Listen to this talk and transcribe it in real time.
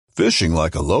Fishing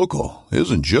like a local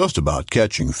isn't just about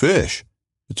catching fish.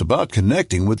 It's about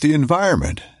connecting with the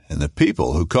environment and the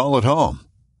people who call it home.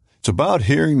 It's about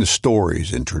hearing the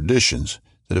stories and traditions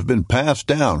that have been passed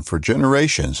down for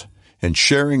generations and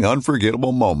sharing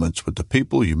unforgettable moments with the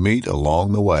people you meet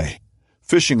along the way.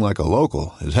 Fishing like a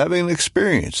local is having an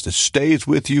experience that stays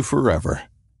with you forever.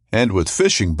 And with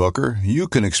Fishing Booker, you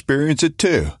can experience it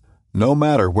too, no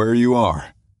matter where you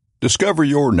are. Discover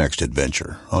your next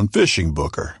adventure on Fishing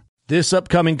Booker. This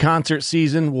upcoming concert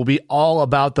season will be all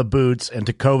about the boots, and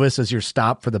Tecovas is your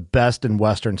stop for the best in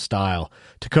Western style.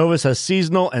 Tecovas has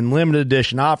seasonal and limited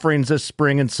edition offerings this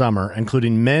spring and summer,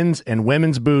 including men's and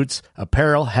women's boots,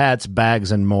 apparel, hats,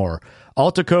 bags, and more.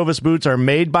 All Tecovas boots are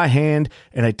made by hand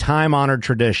in a time-honored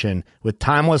tradition with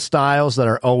timeless styles that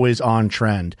are always on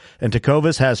trend. And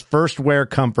Tecovas has first wear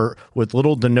comfort with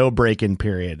little to no break-in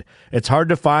period. It's hard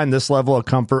to find this level of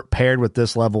comfort paired with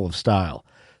this level of style.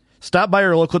 Stop by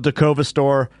your local Tecovas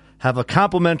store, have a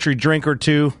complimentary drink or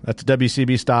two, that's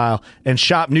WCB style, and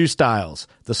shop new styles.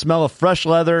 The smell of fresh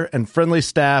leather and friendly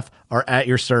staff are at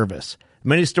your service.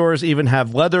 Many stores even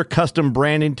have leather custom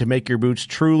branding to make your boots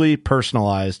truly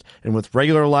personalized. And with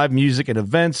regular live music and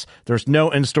events, there's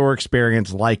no in-store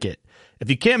experience like it.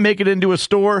 If you can't make it into a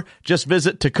store, just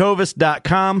visit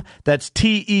tecovas.com. That's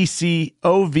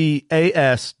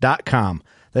TECOVAS.com.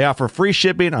 They offer free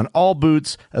shipping on all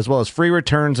boots, as well as free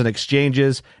returns and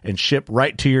exchanges, and ship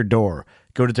right to your door.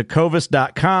 Go to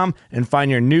tecovas.com and find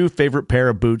your new favorite pair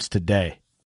of boots today.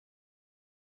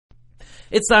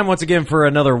 It's time once again for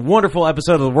another wonderful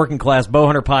episode of the Working Class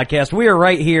Bowhunter Podcast. We are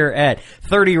right here at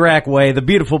 30 Rack Way, the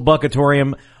beautiful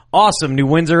Buckatorium, awesome New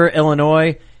Windsor,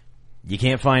 Illinois. You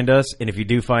can't find us, and if you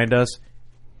do find us,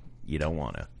 you don't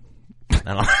want to.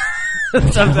 I don't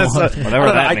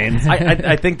whatever that means.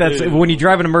 I think that's when you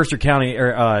drive into Mercer County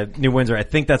or New Windsor. I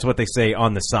think that's what they say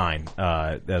on the sign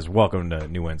as "Welcome to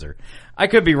New Windsor." I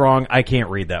could be wrong. I can't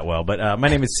read that well, but my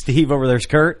name is Steve. Over there's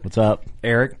Kurt. What's up?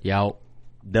 Eric. Yo.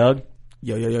 Doug.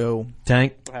 Yo, yo, yo.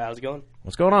 Tank. How's it going?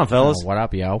 What's going on, fellas? What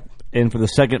up, yo? In for the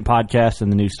second podcast in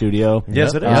the new studio.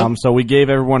 Yes, it is. So we gave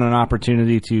everyone an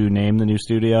opportunity to name the new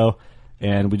studio,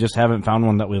 and we just haven't found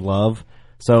one that we love.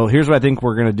 So here's what I think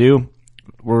we're going to do.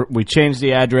 We changed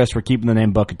the address. We're keeping the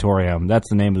name Buckatorium. That's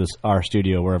the name of our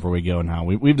studio wherever we go now.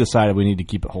 We've decided we need to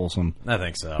keep it wholesome. I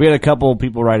think so. We had a couple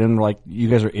people write in like, you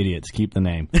guys are idiots. Keep the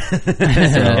name.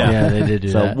 Yeah, they did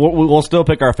do that. So we'll still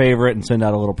pick our favorite and send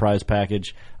out a little prize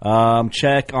package.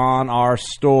 Check on our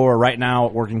store right now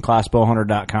at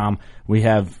workingclassbowhunter.com. We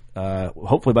have,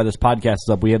 hopefully by this podcast is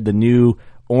up, we have the new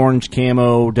orange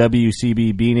camo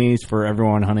WCB beanies for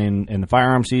everyone hunting in the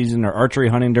firearm season or archery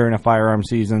hunting during a firearm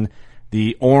season.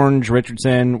 The orange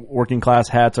Richardson working class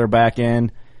hats are back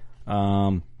in.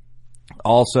 Also,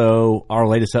 our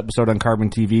latest episode on Carbon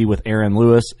TV with Aaron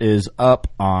Lewis is up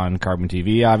on Carbon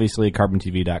TV, obviously,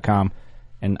 carbontv.com.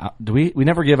 And we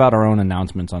never give out our own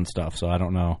announcements on stuff, so I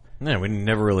don't know. No, we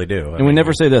never really do. We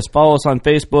never say this. Follow us on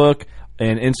Facebook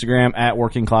and Instagram at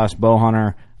Working Class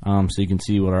Bowhunter, so you can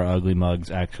see what our ugly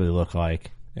mugs actually look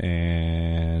like.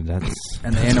 And that's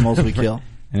And the animals we kill.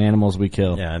 and animals we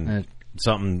kill. Yeah, and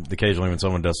something occasionally when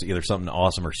someone does either something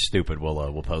awesome or stupid,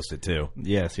 we'll post it too.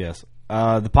 Yes. The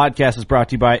podcast is brought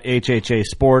to you by HHA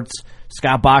Sports.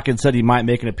 Scott Bakken said he might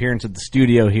make an appearance at the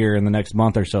studio here in the next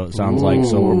month or so, it sounds like.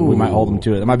 So we might hold him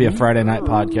to it. It might be a Friday night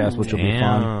podcast, which will be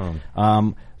fun.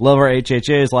 Love our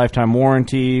HHA's lifetime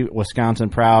warranty, Wisconsin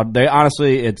proud.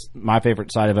 Honestly, it's my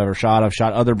favorite sight I've ever shot. I've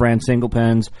shot other brand single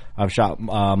pins. I've shot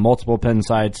multiple pin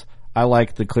sights. I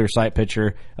like the clear sight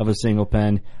picture of a single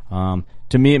pin.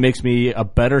 To me, it makes me a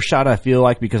better shot, I feel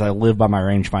like, because I live by my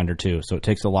rangefinder, too. So it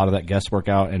takes a lot of that guesswork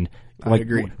out. And like, I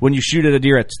agree. When you shoot at a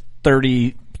deer at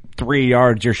 33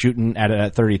 yards, you're shooting at it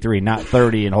at 33, not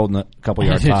 30 and holding a couple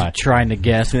yards high. Trying to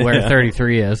guess where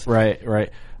 33 is. Right.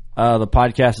 The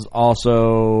podcast is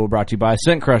also brought to you by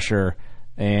Scent Crusher.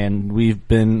 And we've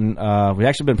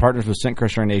actually been partners with Scent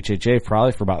Crusher and HHA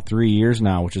probably for about 3 years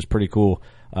now, which is pretty cool.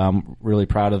 Really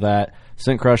proud of that.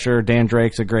 Scent Crusher, Dan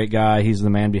Drake's a great guy. He's the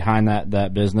man behind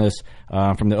that business.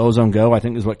 From the Ozone Go, I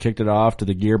think is what kicked it off, to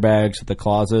the gear bags, to the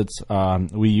closets.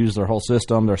 We use their whole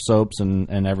system, their soaps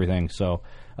and everything. So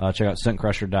check out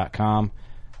scentcrusher.com.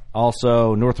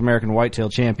 Also, North American Whitetail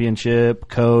Championship,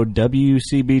 code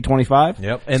WCB25.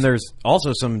 Yep, and there's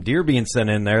also some deer being sent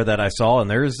in there that I saw,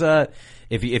 and there's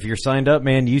if you're signed up,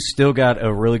 man, you still got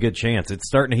a really good chance. It's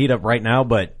starting to heat up right now,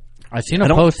 but I seen a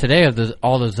post today of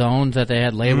all the zones that they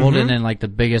had labeled, and then like the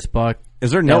biggest buck.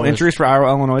 Is there no entries for Iowa,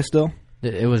 Illinois still?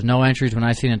 It was no entries when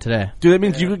I seen it today. Dude, that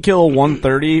means you could kill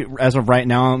 130 as of right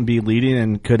now and be leading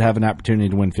and could have an opportunity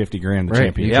to win $50,000 the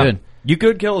championship. Yeah. You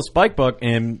could kill a spike buck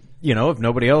and if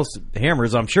nobody else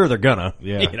hammers, I'm sure they're gonna.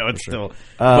 Yeah, it's still.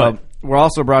 We're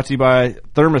also brought to you by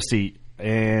Thermoset,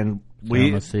 and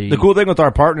the cool thing with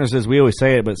our partners is we always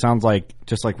say it, but it sounds like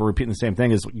just like we're repeating the same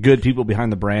thing. Is good people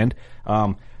behind the brand.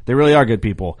 They really are good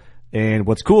people, and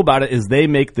what's cool about it is they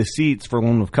make the seats for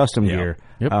Lone Wolf Custom Gear.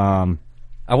 Yep.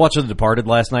 I watched The Departed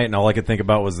last night, and all I could think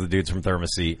about was the dudes from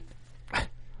Thermoset.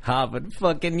 Hopping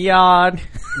fucking yard.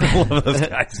 I love those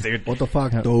guys, dude. What the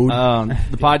fuck, dude?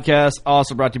 The podcast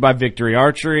also brought to you by Victory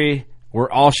Archery. We're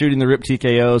all shooting the RIP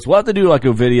TKOs. We'll have to do like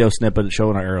a video snippet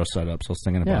showing our arrow setups. I was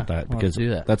thinking about that because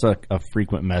that's a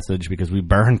frequent message because we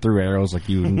burn through arrows like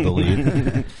you wouldn't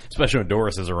believe. Especially when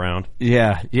Doris is around.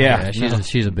 Yeah.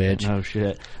 She's a bitch. Oh,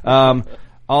 shit.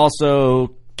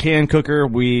 Also, can cooker.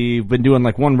 We've been doing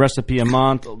like one recipe a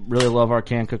month. Really love our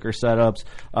can cooker setups.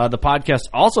 The podcast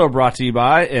also brought to you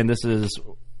by, and this is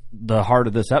the heart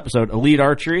of this episode, Elite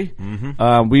Archery.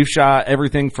 Mm-hmm. We've shot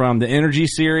everything from the Energy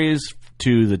Series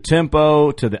to the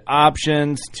Tempo to the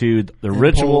Options to the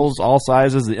Rituals, all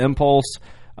sizes, the Impulse.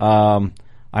 I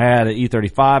had an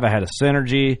E35. I had a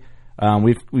Synergy.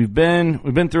 We've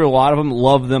been through a lot of them.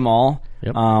 Love them all.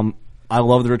 Yep. I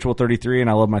love the Ritual 33, and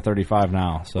I love my 35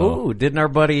 now. So, ooh, didn't our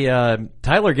buddy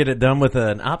Tyler get it done with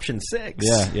an Option 6?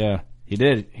 Yeah, he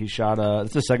did. He shot.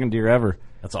 It's the second deer ever.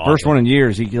 That's awesome. First one in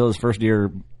years. He killed his first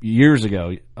deer years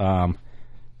ago.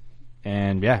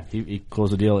 And yeah, he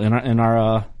closed the deal in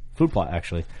our food plot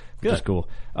actually, which is cool.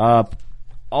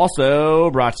 Also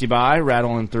brought to you by,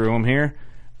 rattling through them here,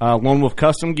 Lone Wolf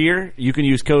Custom Gear. You can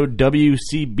use code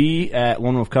WCB at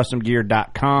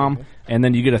lonewolfcustomgear.com, and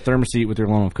then you get a Thermoset with your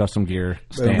Lone Wolf Custom Gear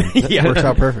stand. Yeah, works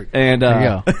out perfect. And There you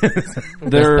go.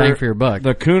 Best bang for your buck.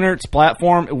 The Coonerts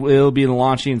platform will be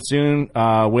launching soon.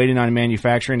 Waiting on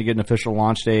manufacturing to get an official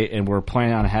launch date, and we're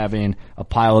planning on having a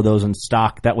pile of those in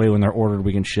stock. That way, when they're ordered,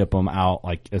 we can ship them out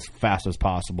like as fast as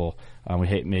possible. We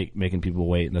hate making people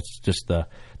wait. That's just the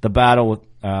battle with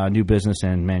new business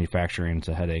and manufacturing. It's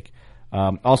a headache.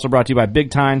 Also brought to you by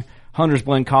Big Time Hunter's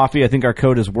Blend Coffee. I think our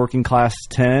code is Working Class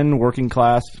 10. Working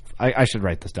Class. I should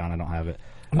write this down. I don't have it.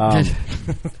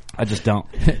 I just don't.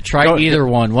 Try either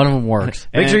one. One of them works.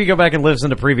 Make sure you go back and listen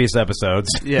to previous episodes.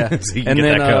 Yeah. So you can and get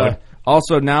then, that code.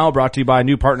 Also now brought to you by a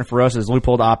new partner for us is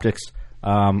Loophole Optics.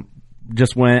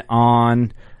 Just went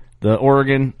on the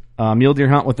Oregon mule deer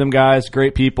hunt with them guys.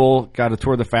 Great people. Got a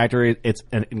tour of the factory. It's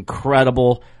an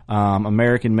incredible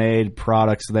American-made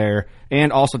products there.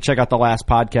 And also check out the last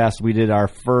podcast. We did our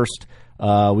first,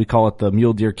 we call it the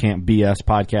Mule Deer Camp BS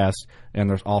podcast. And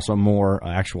there's also more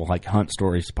actual like hunt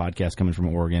stories podcast coming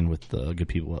from Oregon with the good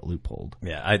people at Loophole.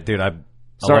 Yeah, I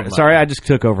Sorry, I just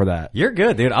took over that. You're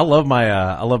good, dude. I love my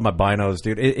binos,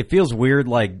 dude. It feels weird,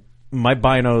 like my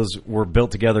binos were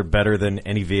built together better than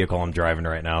any vehicle I'm driving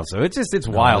right now. So it's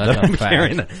wild that I'm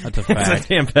carrying that. That's a fact. It's a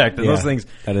damn fact. And those things,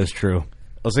 that is true.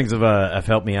 Those things have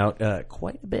helped me out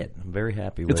quite a bit. I'm very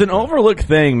happy with it. It's an overlooked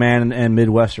thing, man, in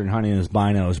Midwestern hunting is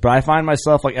binos. But I find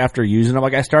myself, like, after using them,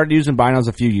 like, I started using binos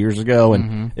a few years ago,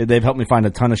 and they've helped me find a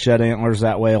ton of shed antlers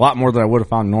that way, a lot more than I would have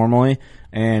found normally,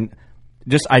 and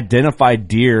just identify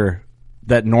deer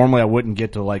that normally I wouldn't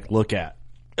get to, like, look at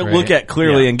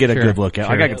clearly and get a good look at.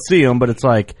 Like, I could see them, but it's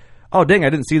like, oh, dang, I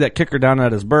didn't see that kicker down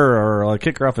at his burr or a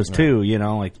kicker off his two, you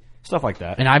know, like, stuff like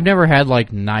that. And I've never had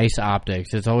like nice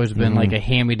optics. It's always been like a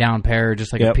hand-me-down pair,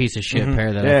 just like a piece of shit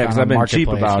pair that because I've been cheap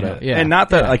about it. Yeah. And not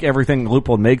that like everything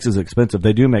Loophole makes is expensive.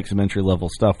 They do make some entry-level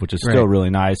stuff, which is still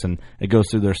really nice, and it goes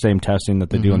through their same testing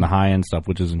that they do in the high-end stuff,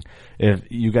 which is, if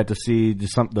you got to see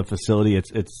the facility,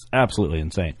 it's absolutely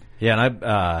insane. Yeah, and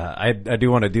I do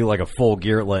want to do like a full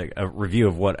gear, like a review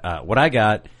of what I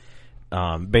got,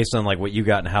 based on like what you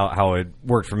got and how it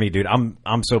worked for me, dude.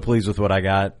 I'm so pleased with what I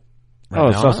got.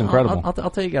 Right stuff's incredible. I'll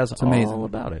tell you guys all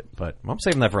about it, but I'm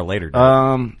saving that for a later day.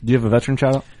 Do you have a veteran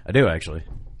shout out? I do, actually.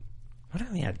 What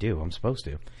do I do? I'm supposed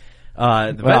to.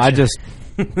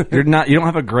 You're not. You don't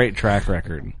have a great track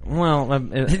record. Well,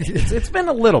 it's been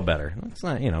a little better. It's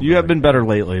not, you have been better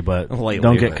lately, but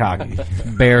don't get cocky.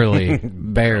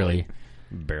 Barely.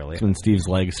 It's when Steve's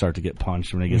legs start to get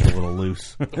punched when they get a little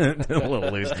loose. A little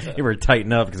loose. You better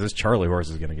tighten up because this Charlie horse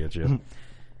is going to get you.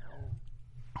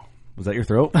 Was that your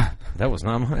throat? That was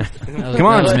not mine. Come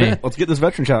on, let's get this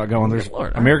veteran shout out going. There's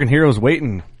American heroes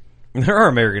waiting. There are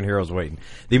American heroes waiting.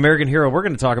 The American hero we're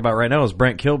going to talk about right now is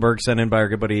Brent Kilberg, sent in by our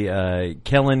good buddy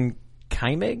Kellen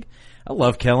Kaimig. I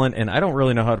love Kellen, and I don't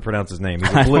really know how to pronounce his name. He's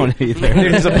a blue. I don't either.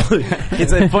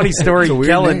 It's a funny story.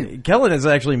 Name. Kellen is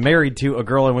actually married to a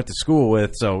girl I went to school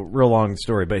with, so real long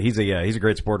story. But he's a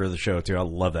great supporter of the show too. I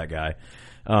love that guy.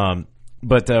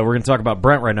 But we're going to talk about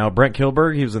Brent right now. Brent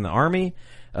Kilberg. He was in the Army.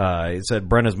 It said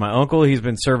Brent is my uncle. He's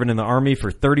been serving in the Army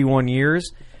for 31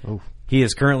 years. He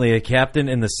is currently a captain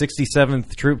in the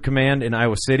 67th Troop Command in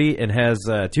Iowa City and has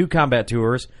 2 combat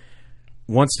tours,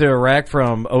 once to Iraq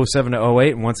from 07 to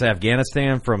 08 and once to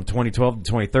Afghanistan from 2012 to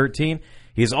 2013.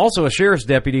 He's also a sheriff's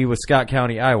deputy with Scott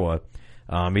County, Iowa.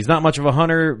 He's not much of a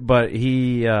hunter, but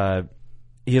he has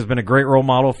been a great role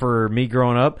model for me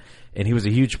growing up, and he was a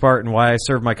huge part in why I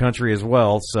served my country as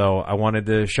well. So I wanted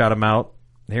to shout him out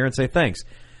here and say thanks.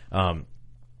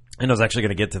 And I was actually going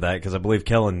to get to that because I believe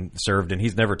Kellen served, and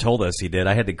he's never told us he did.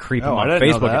 I had to creep him on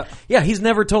Facebook. Yeah, he's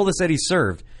never told us that he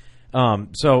served.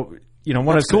 So, you know,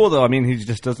 that's cool though. I mean, he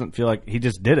just doesn't feel like he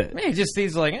just did it.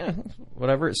 He's like,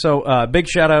 whatever. So, big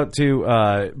shout out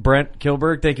to Brent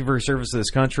Kilberg. Thank you for your service to this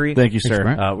country. Thank you, sir.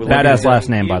 Badass last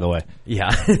name, by the way.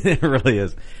 Yeah, it really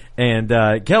is. And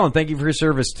Kellen, thank you for your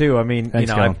service too. I mean,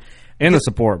 thanks, Kellen. And the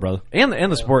support, brother. And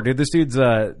the support, dude. This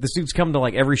dude's come to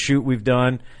like every shoot we've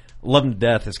done. Love him to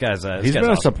death. This guy's he's been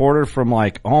awesome. A supporter from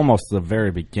like almost the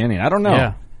very beginning. I don't know.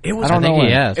 Yeah. It was. I think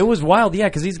he has. It was wild, yeah,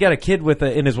 because he's got a kid with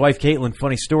and his wife Caitlin.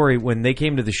 Funny story: when they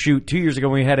came to the shoot 2 years ago,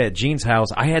 when we had it at Jean's house,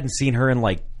 I hadn't seen her in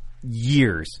like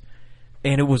years,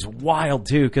 and it was wild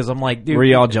too. Because I'm like, dude, were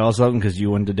you all jealous of him because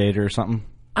you wanted to date her or something?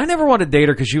 I never wanted to date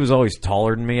her because she was always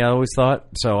taller than me. I always thought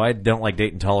so. I don't like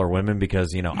dating taller women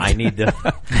because I need to.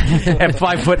 At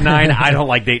 5'9", I don't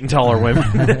like dating taller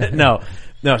women.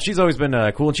 No, she's always been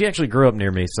cool, and she actually grew up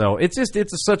near me. So it's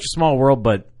such a small world,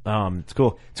 but it's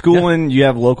cool. It's cool when you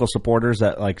have local supporters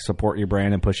that like support your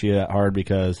brand and push you that hard,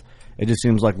 because it just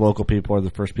seems like local people are the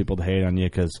first people to hate on you.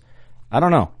 Because I don't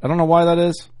know why that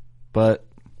is, but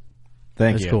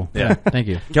thank you. Cool. Yeah, thank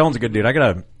you. Kellen's a good dude. I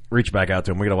gotta reach back out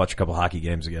to him. We gotta watch a couple hockey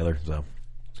games together. So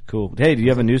cool. Hey, do you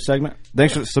have a news segment?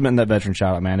 Thanks for submitting that veteran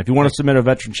shout out, man. If you want to submit a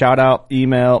veteran shout out,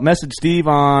 message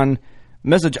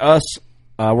us.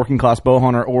 Working Class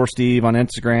Bowhunter or Steve on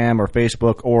Instagram or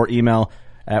Facebook, or email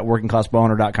at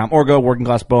workingclassbowhunter.com, or go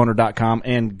workingclassbowhunter.com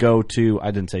and go to,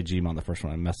 I didn't say Gmail on the first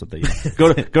one, I messed up the email.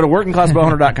 go to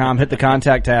workingclassbowhunter.com, hit the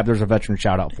contact tab, there's a veteran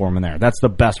shout out form in there. That's the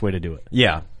best way to do it.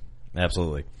 Yeah,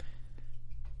 absolutely.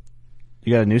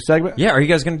 You got a news segment? Yeah, are you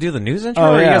guys going to do the news intro?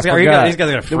 Oh, yeah, are you guys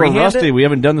going to freehand rusty. it? We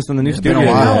haven't done this in the new studio. Been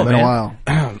a Oh,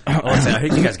 while.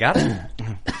 you guys got it?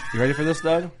 You ready for this,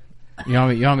 Doug? You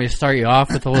want me to start you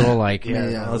off with a little like...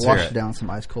 Yeah. Let's Wash hear it down some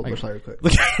ice cold bush light real quick.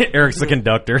 Look, Eric's the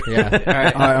conductor. Yeah. All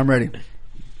right, I'm ready.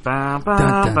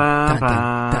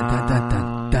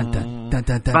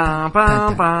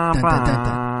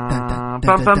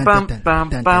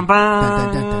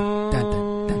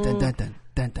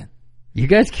 You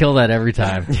guys kill that every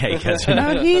time. Yeah, you guys are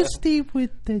Now here's Steve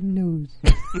with the news.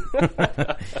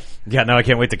 Yeah, now I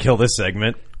can't wait to kill this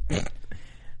segment.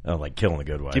 Oh, like killing the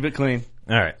good wife. Keep it clean.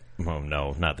 All right. Oh,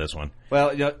 no, not this one.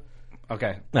 Well, yeah,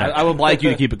 okay. No. I would like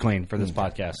you to keep it clean for this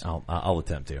podcast. I'll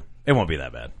attempt to. It won't be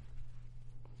that bad.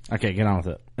 Okay, get on with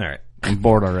it. All right. I'm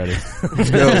bored already.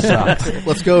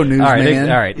 Let's go, news All right. man.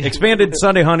 All right. Expanded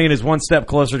Sunday hunting is one step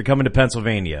closer to coming to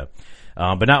Pennsylvania,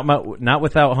 but not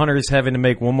without hunters having to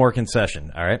make one more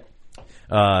concession. All right.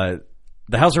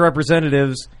 The House of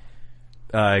Representatives.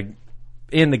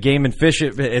 In the Game and Fish,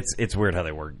 it's weird how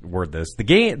they word this.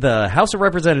 The House of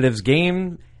Representatives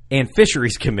Game and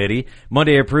Fisheries Committee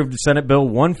Monday approved Senate Bill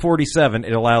 147.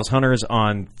 It allows hunters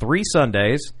on 3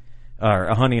 Sundays, or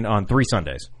hunting on 3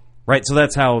 Sundays. Right, so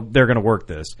that's how they're going to work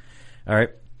this. All right.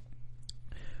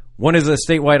 One is a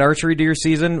statewide archery deer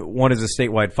season. One is a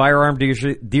statewide firearm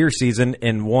deer season,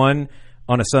 and one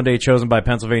on a Sunday chosen by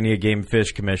Pennsylvania Game and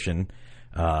Fish Commission.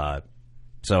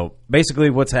 So basically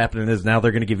what's happening is now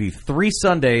they're going to give you 3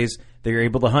 Sundays that you're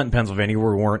able to hunt in Pennsylvania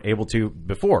where we weren't able to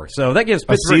before. So that gives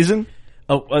Pittsburgh... A season?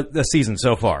 A season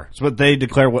so far. So they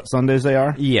declare what Sundays they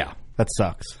are? Yeah. That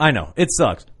sucks. I know. It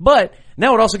sucks. But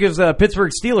now it also gives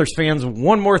Pittsburgh Steelers fans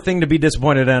one more thing to be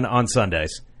disappointed in on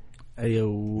Sundays.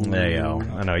 Ayo.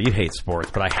 I know. You hate sports,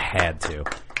 but I had to.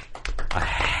 I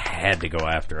had to go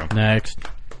after them. Next.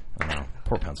 I know.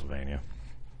 Poor Pennsylvania.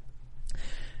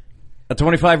 A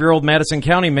 25-year-old Madison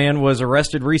County man was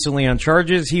arrested recently on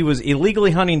charges. He was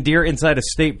illegally hunting deer inside a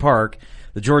state park.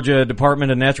 The Georgia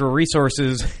Department of Natural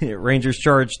Resources Rangers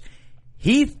charged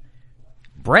Heath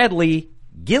Bradley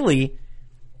Gilly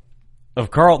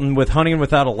of Carlton with hunting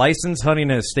without a license, hunting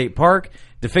in a state park,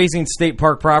 defacing state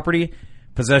park property,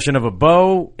 possession of a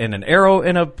bow and an arrow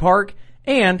in a park,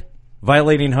 and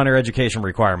violating hunter education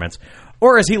requirements.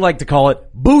 Or as he liked to call it,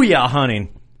 booyah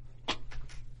hunting.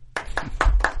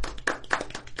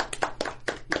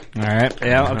 All right.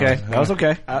 Yeah, okay. That was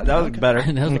okay. That was better.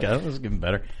 That was getting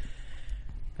better.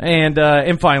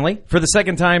 And finally, for the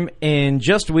second time in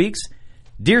just weeks,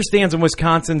 deer stands in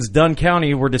Wisconsin's Dunn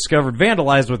County were discovered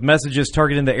vandalized with messages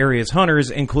targeting the area's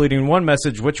hunters, including one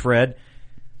message which read,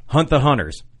 "Hunt the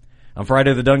hunters." On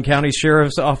Friday, the Dunn County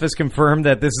Sheriff's Office confirmed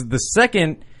that this is the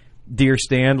second deer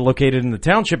stand located in the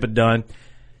township of Dunn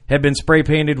had been spray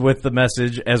painted with the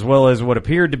message, as well as what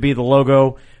appeared to be the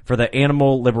logo for the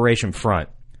Animal Liberation Front.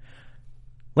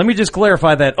 Let me just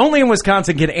clarify that only in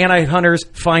Wisconsin can anti-hunters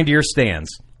find deer stands.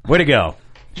 Way to go.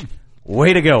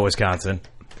 Way to go, Wisconsin.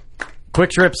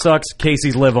 Quick Trip sucks.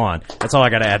 Casey's live on. That's all I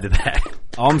got to add to that.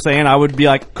 All I'm saying, I would be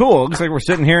like, cool, looks like we're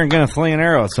sitting here and going to fling an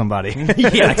arrow at somebody.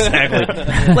 Yeah,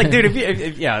 exactly. Like, dude,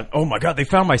 if oh my God, they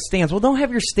found my stands. Well, don't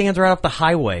have your stands right off the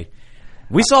highway.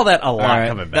 We saw that a lot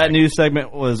coming back. That news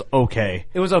segment was okay.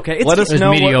 It was okay. Let us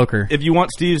know mediocre. If you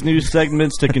want Steve's news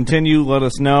segments to continue, let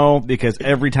us know, because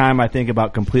every time I think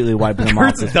about completely wiping them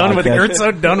off this done with it. podcast, Kurt's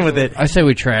so done with it. I say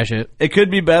we trash it. it could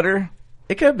be better.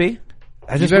 It could be.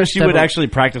 I just wish you would actually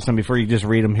practice them before you just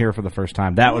read them here for the first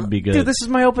time. That would be good. Dude, this is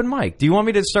my open mic. Do you want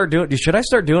me to start doing? Should I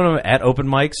start doing them at open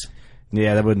mics?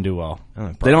 Yeah, that wouldn't do well.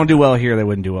 They don't do well here. They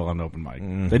wouldn't do well on open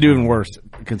mic. They do even worse,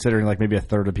 considering like maybe a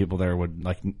third of people there would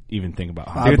like even think about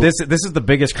hunting. Dude, this is the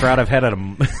biggest crowd I've had at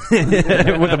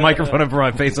with a microphone in front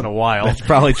of my face in a while. That's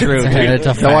probably true. Is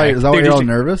that why you're all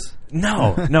nervous?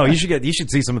 No, you should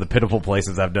see some of the pitiful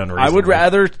places I've done recently.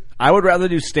 I would rather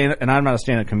do stand up, and I'm not a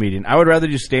stand up comedian. I would rather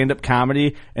do stand up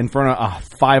comedy in front of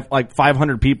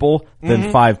 500 people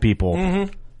than 5 people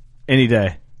any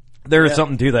day. There is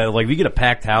something to that. Like if you get a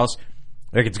packed house,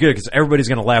 like it's good because everybody's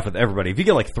going to laugh with everybody. If you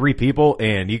get like 3 people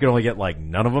and you can only get like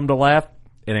none of them to laugh,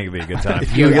 it ain't gonna be a good time. I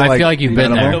feel like you've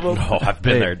been there. Oh, I've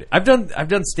been there. I've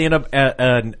done stand up at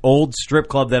an old strip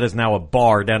club that is now a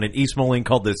bar down in East Moline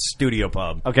called the Studio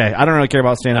Pub. Okay, I don't really care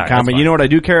about stand up All right, comedy. You know what I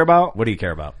do care about? What do you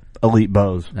care about? Elite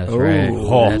bows. That's right.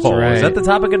 That's right. Is that the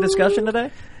topic of discussion today?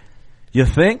 You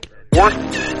think? Worst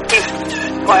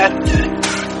class.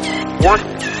 Worst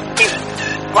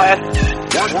class.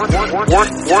 Worst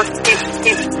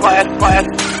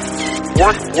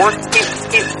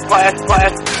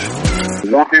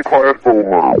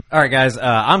All right, guys.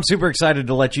 I'm super excited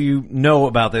to let you know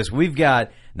about this. We've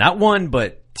got not one,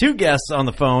 but 2 guests on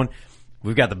the phone.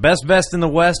 We've got the best vest in the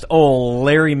West, old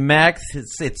Larry Mack.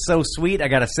 It's so sweet. I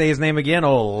got to say his name again,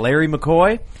 old Larry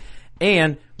McCoy.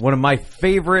 And one of my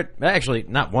favorite, actually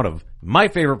not one of, my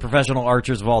favorite professional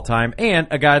archers of all time, and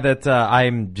a guy that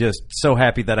I'm just so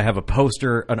happy that I have a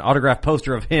poster, an autographed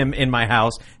poster of him in my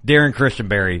house, Darren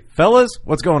Christianberry. Fellas,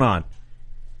 what's going on?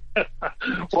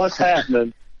 What's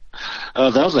happening?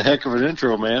 That was a heck of an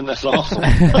intro, man. That's awesome.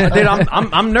 Dude,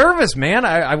 I'm nervous, man.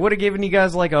 I would have given you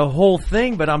guys like a whole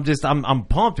thing, but I'm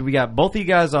pumped. We got both of you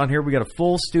guys on here. We got a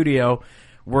full studio.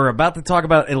 We're about to talk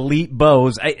about elite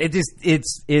bows.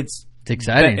 It's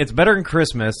exciting. It's better than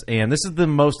Christmas, and this is the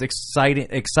most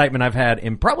excitement I've had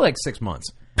in probably like 6 months.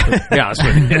 To be honest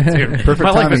with you, dude.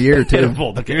 Perfect time of year, too.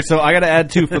 Okay, so I got to add,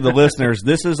 too, for the listeners.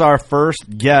 This is our first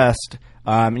guest,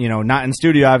 not in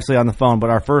studio, obviously, on the phone,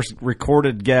 but our first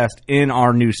recorded guest in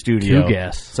our new studio. 2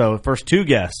 guests. So first 2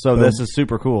 guests. So this is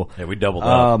super cool. Yeah, we doubled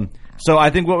up. So I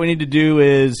think what we need to do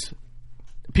is,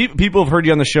 people have heard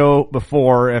you on the show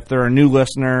before. If they're a new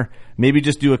listener, maybe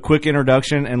just do a quick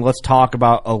introduction and let's talk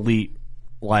about Elite,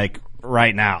 like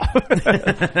right now.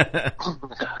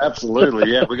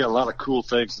 Absolutely, yeah. We got a lot of cool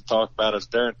things to talk about. As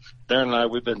Darren and I,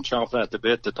 we've been chomping at the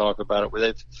bit to talk about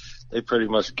it. They pretty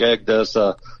much gagged us,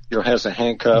 has the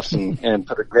handcuffs and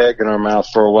put a gag in our mouth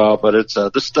for a while. But it's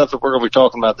this stuff that we're going to be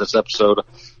talking about this episode.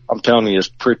 I'm telling you, is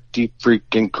pretty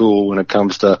freaking cool when it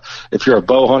comes to if you're a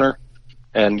bow hunter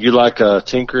and you like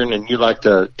tinkering and you like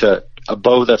a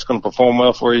bow that's going to perform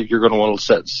well for you. You're going to want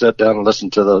to sit down and listen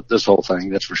to this whole thing.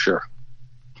 That's for sure.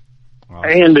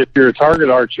 And if you're a target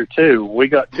archer too, we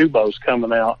got 2 bows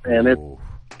coming out, and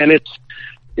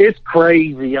it's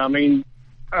crazy. I mean,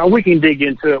 we can dig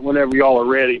into it whenever y'all are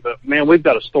ready, but man, we've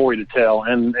got a story to tell,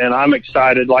 and I'm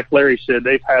excited. Like Larry said,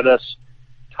 they've had us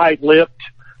tight-lipped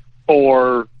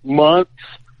for months,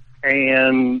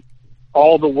 and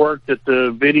all the work that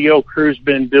the video crew's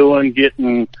been doing,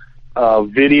 getting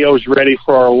videos ready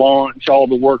for our launch, all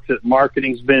the work that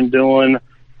marketing's been doing,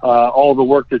 all the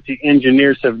work that the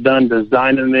engineers have done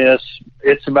designing this.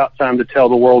 It's about time to tell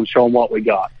the world and show them what we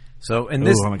got. So, and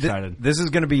I'm excited. This is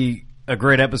going to be a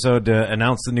great episode to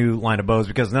announce the new line of bows,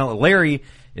 because now Larry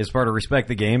is part of Respect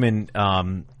the Game and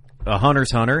a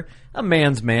hunter's hunter, a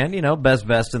man's man, best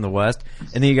vest in the West.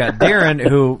 And then you got Darren,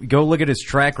 who go look at his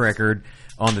track record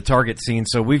on the target scene.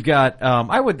 So we've got,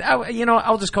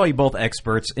 I'll just call you both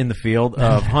experts in the field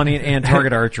of hunting and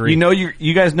target archery.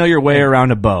 You guys know your way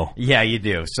around a bow. Yeah, you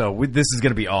do. So this is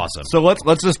going to be awesome. So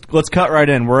let's cut right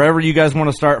in. Wherever you guys want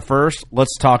to start first,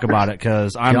 let's talk about it,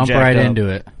 because I'm jump jacked right up. into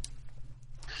it.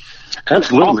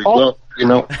 Absolutely. Well, You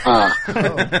know, I'm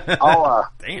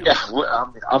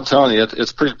telling you,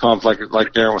 it's pretty pumped. Like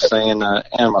Darren was saying,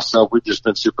 and myself, we've just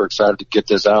been super excited to get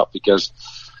this out because,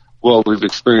 well, we've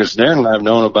experienced. Darren and I have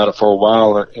known about it for a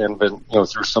while and been,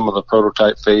 through some of the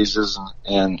prototype phases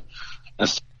and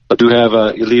I do have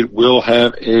Elite will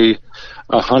have a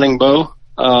hunting bow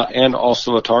and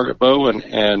also a target bow,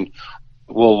 and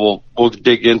we'll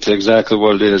dig into exactly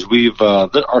what it is. We've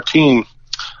our team,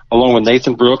 along with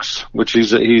Nathan Brooks, which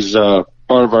he's part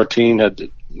of our team, had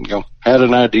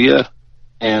an idea,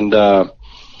 and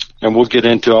we'll get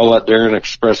into. I'll let Darren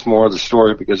express more of the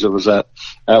story because it was at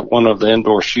one of the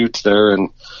indoor shoots there, and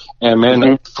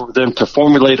man, for them to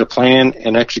formulate a plan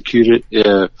and execute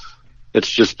it, it's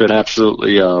just been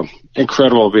absolutely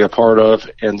incredible to be a part of.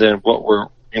 And then what we're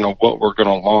going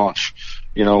to launch,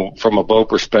 from a bow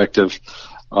perspective,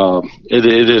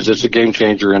 it's a game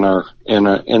changer in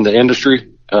the industry.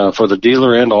 For the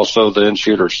dealer and also the end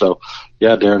shooter. So,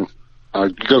 yeah, Darren,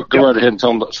 go right ahead and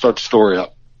start the story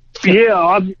up.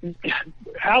 Yeah,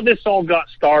 how this all got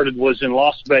started was in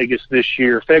Las Vegas this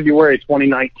year, February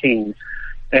 2019,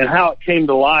 and how it came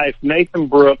to life.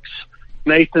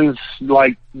 Nathan's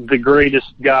like the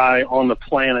greatest guy on the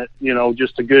planet,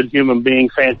 just a good human being,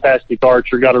 fantastic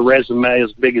archer, got a resume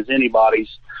as big as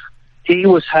anybody's. He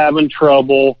was having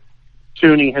trouble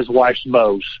tuning his wife's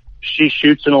bows. She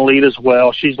shoots an Elite as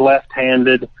well. She's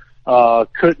left-handed,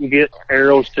 couldn't get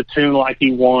arrows to tune like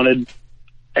he wanted.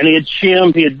 And he had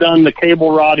shimmed, he had done the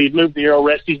cable rod, he'd moved the arrow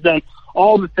rest, he's done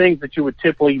all the things that you would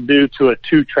typically do to a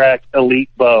 2-track Elite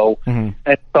bow. And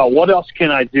thought, what else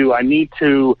can I do? I need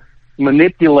to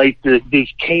manipulate these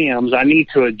cams. I need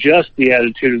to adjust the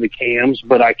attitude of the cams,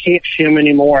 but I can't shim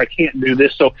anymore. I can't do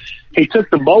this. So he took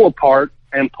the bow apart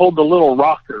and pulled the little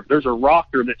rocker. There's a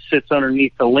rocker that sits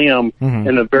underneath the limb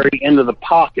in the very end of the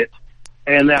pocket.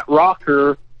 And that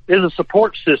rocker is a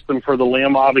support system for the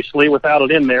limb, obviously. Without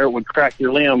it in there, it would crack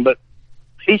your limb. But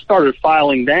he started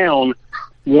filing down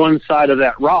one side of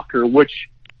that rocker, which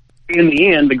in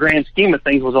the end, the grand scheme of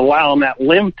things, was allowing that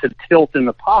limb to tilt in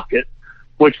the pocket,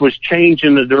 which was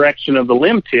changing the direction of the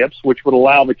limb tips, which would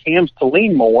allow the cams to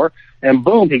lean more. And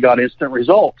boom, he got instant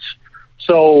results.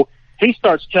 So he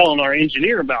starts telling our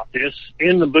engineer about this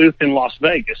in the booth in Las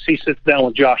Vegas. He sits down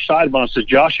with Josh Seidbaum and says,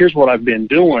 Josh, here's what I've been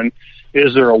doing.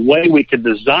 Is there a way we could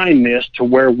design this to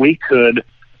where we could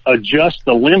adjust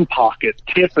the limb pocket,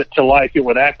 tip it to like it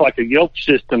would act like a yoke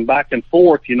system back and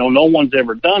forth? No one's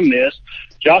ever done this.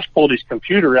 Josh pulled his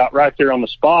computer out right there on the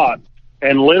spot,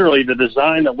 and literally the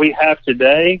design that we have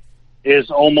today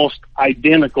is almost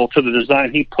identical to the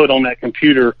design he put on that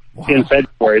computer in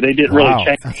February. They didn't really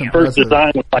change. The first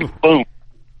design was like boom.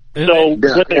 So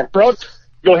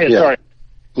go ahead. Sorry.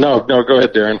 No, go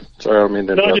ahead, Darren. Sorry, I don't mean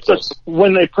to interrupt.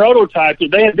 When they prototyped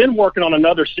it, they had been working on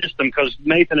another system because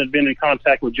Nathan had been in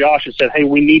contact with Josh and said, hey,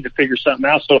 we need to figure something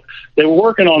out. So they were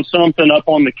working on something up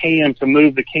on the cam to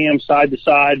move the cam side to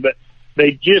side, but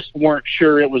they just weren't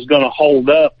sure it was going to hold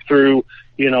up through,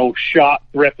 shot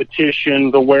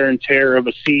repetition, the wear and tear of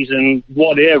a season,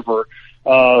 whatever.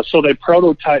 So they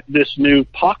prototyped this new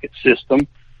pocket system,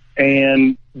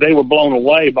 and they were blown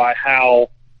away by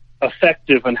how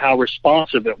effective and how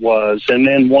responsive it was. And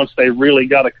then once they really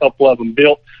got a couple of them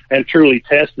built and truly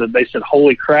tested, they said,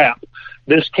 holy crap,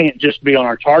 this can't just be on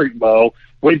our target bow.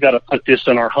 We've got to put this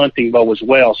in our hunting bow as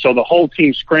well. So the whole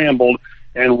team scrambled,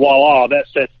 and voila, that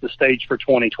sets the stage for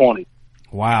 2020.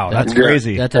 Wow, that's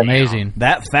crazy. That's amazing.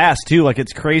 That fast, too. Like,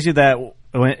 it's crazy that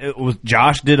when it was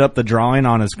Josh did up the drawing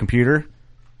on his computer.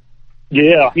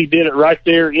 Yeah, he did it right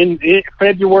there in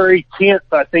February 10th,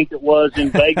 I think it was, in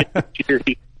Vegas this year.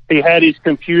 He had his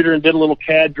computer and did a little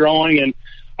CAD drawing, and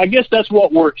I guess that's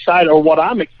what we're excited, or what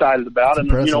I'm excited about.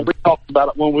 And, we talked about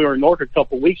it when we were in Norfolk a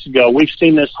couple of weeks ago. We've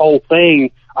seen this whole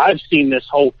thing. I've seen this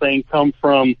whole thing come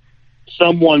from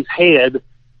someone's head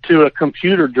to a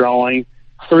computer drawing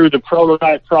through the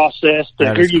prototype process.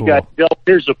 To here you guys go,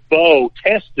 here's a bow,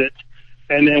 test it.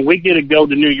 And then we get to go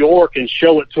to New York and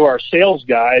show it to our sales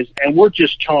guys, and we're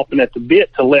just chomping at the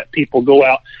bit to let people go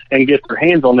out and get their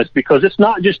hands on this, because it's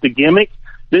not just a gimmick.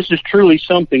 This is truly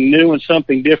something new and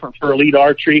something different for elite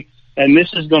archery, and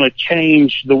this is going to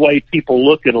change the way people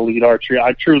look at elite archery.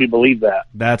 I truly believe that.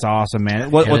 That's awesome,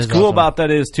 man. What's cool about that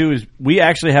is we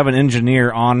actually have an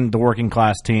engineer on the working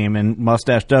class team, and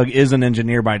Mustache Doug is an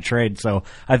engineer by trade. So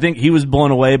I think he was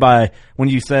blown away by when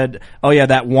you said, "Oh yeah,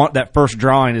 that first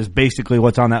drawing is basically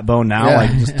what's on that bow now." Yeah,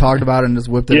 like, just talked about it and just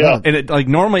whipped it up. And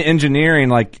normally engineering,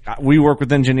 like we work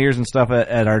with engineers and stuff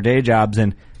at our day jobs,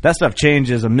 and that stuff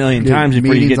changes a million times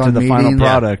before you get to the final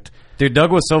product. Dude,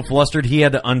 Doug was so flustered he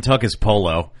had to untuck his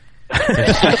polo.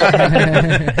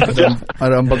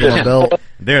 I'd unbuckle my belt.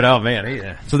 Dude, oh man,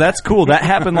 yeah. So that's cool. That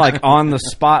happened like on the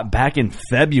spot back in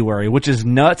February, which is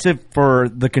nuts for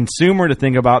the consumer to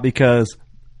think about because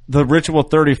the Ritual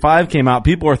 35 came out.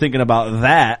 People are thinking about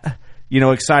that.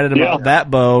 Excited about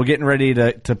that bow, getting ready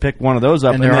to pick one of those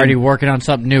up. And they're already working on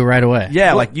something new right away.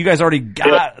 Yeah, like you guys already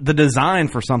got the design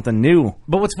for something new.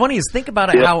 But what's funny is think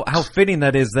about it, how fitting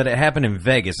that is that it happened in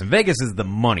Vegas. And Vegas is the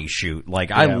money shoot.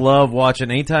 Like, I love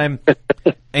watching anytime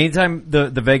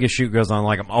the Vegas shoot goes on,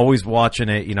 like, I'm always watching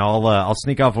it. I'll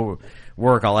sneak off of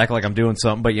work. I'll act like I'm doing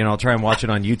something, but, I'll try and watch it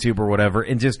on YouTube or whatever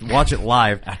and just watch it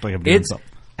live. Act like I'm doing something.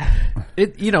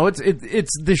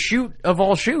 It's the shoot of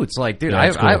all shoots. Like, dude, Yeah,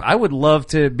 cool. I would love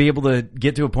to be able to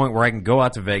get to a point where I can go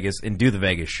out to Vegas and do the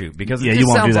Vegas shoot because you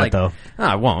won't do that though. No,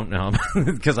 I won't. No,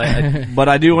 because But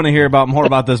I do want to hear more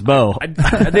about this bow. I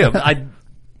do. I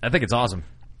think it's awesome.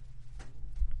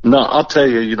 No, I'll tell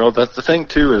you. That the thing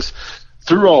too is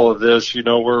through all of this,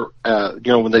 we're,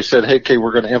 when they said, hey, Kay,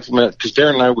 we're going to implement, because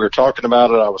Darren and I, we were talking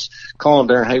about it. I was calling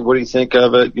Darren, hey, what do you think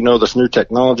of it? This new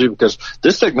technology, because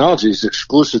this technology is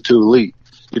exclusive to Elite.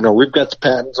 We've got the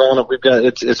patents on it. We've got,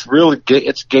 it's really,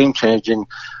 it's game changing,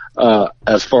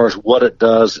 as far as what it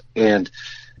does and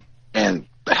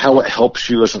how it helps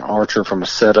you as an archer from a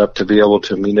setup to be able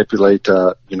to manipulate,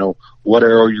 what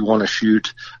arrow you want to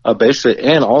shoot, basically,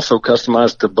 and also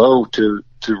customize the bow to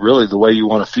really the way you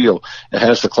want to feel. It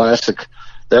has the classic,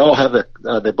 they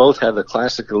both have the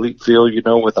classic Elite feel,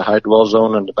 with the high dwell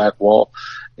zone and the back wall.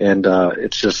 And,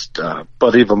 it's just,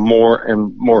 but even more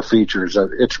and more features.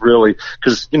 It's really,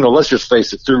 cause, let's just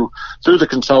face it, through the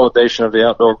consolidation of the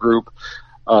outdoor group,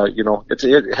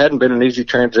 it hadn't been an easy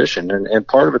transition and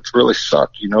part of it's really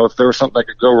sucked. If there was something that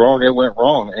could go wrong, it went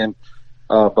wrong. And,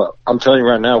 but I'm telling you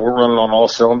right now, we're running on all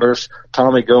cylinders.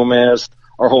 Tommy Gomez,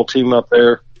 our whole team up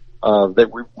there,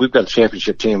 we've got a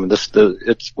championship team and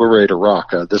we're ready to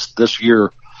rock. This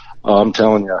year, I'm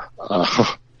telling you,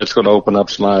 it's going to open up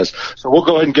some eyes. So we'll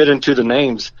go ahead and get into the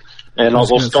names and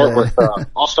I'll start with the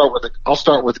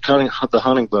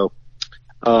hunting bow.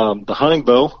 The hunting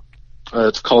bow,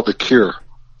 it's called the Kure.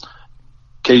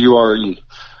 Kure.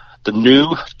 The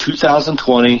new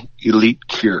 2020 Elite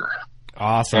Kure.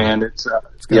 Awesome. And it's so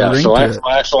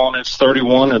axle on it's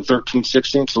 31 and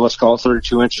 13/16, so let's call it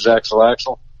 32 inches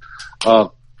axle.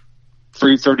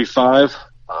 335,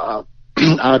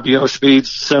 IBO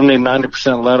speeds,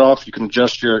 70-90% let off. You can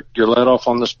adjust your let off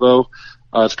on this bow.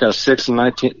 It's got a 6 and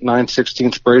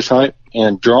 9/16 brace height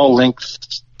and draw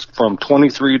length from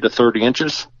 23 to 30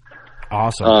 inches.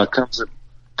 Awesome. Comes at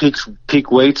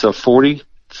peak weights of 40,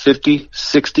 50,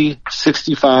 60,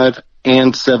 65,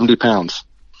 and 70 pounds.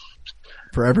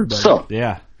 For everybody. So,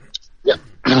 yeah,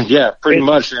 pretty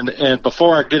much. And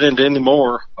before I get into any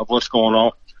more of what's going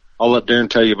on, I'll let Darren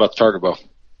tell you about the target bow.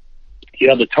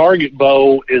 Yeah, the target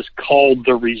bow is called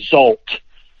the Result.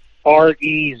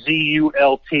 REZULT.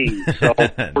 So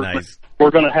nice.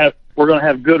 We're gonna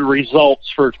have good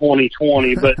results for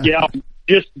 2020. But yeah,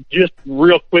 just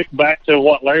real quick back to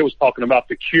what Larry was talking about,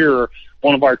 the Kure.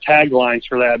 One of our taglines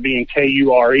for that being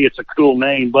KURE. It's a cool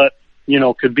name, but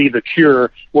could be the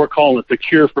Kure. We're calling it the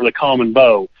Kure for the common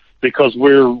bow because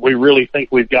we really think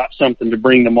we've got something to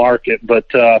bring to market. But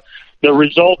the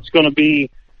Result's going to be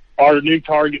our new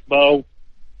target bow.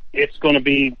 It's going to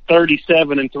be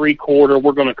 37 3/4.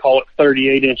 We're going to call it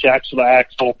 38-inch axle to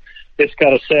axle. It's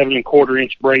got a 7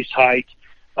 1/4-inch brace height.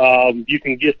 You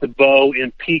can get the bow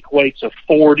in peak weights of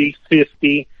 40,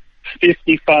 50,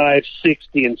 55,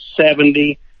 60, and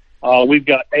 70. We've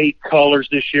got 8 colors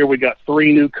this year. We've got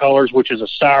 3 new colors, which is a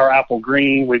sour apple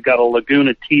green. We've got a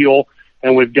Laguna teal,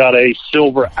 and we've got a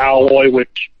silver alloy,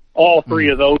 which all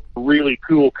 3 of those are really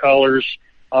cool colors.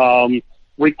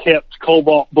 We kept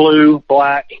cobalt blue,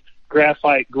 black,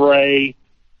 graphite gray,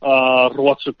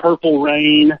 purple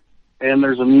rain, and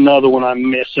there's another one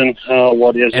I'm missing.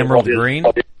 What is Emerald it? green?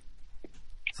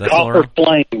 Copper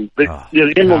flame.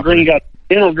 The emerald green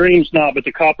emerald green's not, but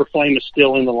the copper flame is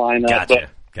still in the lineup.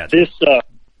 Gotcha. This,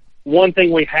 one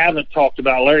thing we haven't talked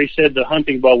about, Larry said the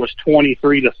hunting bow was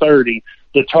 23 to 30.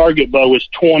 The target bow is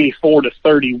 24 to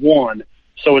 31.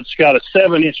 So it's got a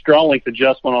 7-inch draw length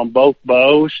adjustment on both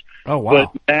bows. Oh,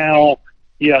 wow. But now,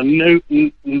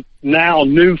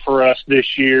 new for us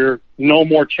this year, no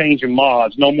more changing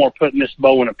mods, no more putting this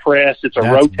bow in a press. It's a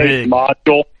rotating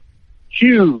module.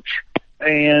 Huge.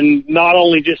 And not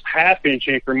only just 1/2-inch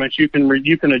increments, you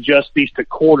can adjust these to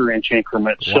 1/4-inch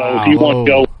increments. Wow. So if you want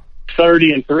to go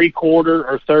 30 3/4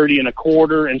 or 30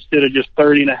 1/4 instead of just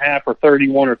 30 1/2 or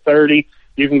 31 or 30,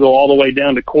 you can go all the way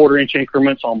down to 1/4-inch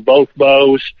increments on both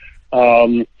bows.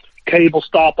 Cable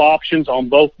stop options on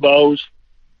both bows.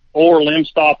 or limb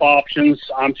stop options,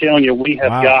 I'm telling you, we've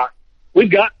got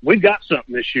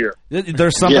something this year.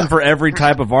 There's something for every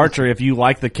type of archery. If you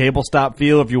like the cable stop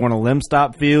feel, if you want a limb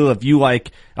stop feel, if you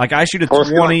like I shoot a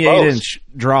 28-inch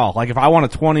draw. Like if I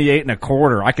want a 28 and a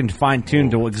quarter, I can fine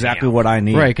tune to exactly what I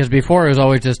need. Right, because before it was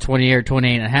always just 28 or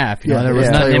 28 and a half. You know, there was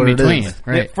nothing in between.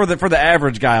 Right. For the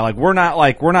average guy, we're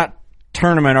not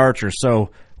tournament archers, so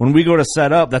when we go to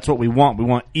set up, that's what we want. We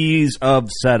want ease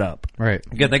of setup. Right.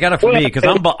 Yeah, they got it for me because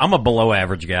I'm a below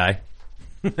average guy.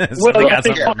 So I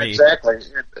think exactly.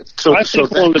 I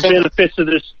think one of the benefits of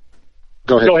this.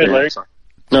 Go ahead, Larry.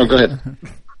 No, go ahead.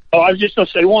 I was just going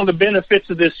to say one of the benefits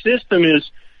of this system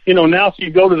is, now if you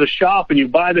go to the shop and you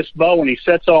buy this bow and he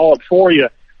sets it all up for you,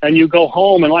 and you go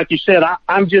home and like you said,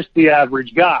 I'm just the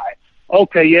average guy.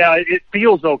 Okay, yeah, it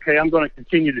feels okay. I'm going to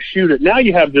continue to shoot it. Now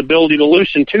you have the ability to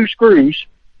loosen 2 screws,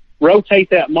 rotate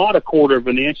that mod a quarter of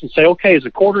an inch and say, okay, is a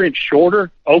quarter inch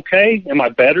shorter? Okay. Am I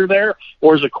better there?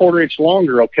 Or is a quarter inch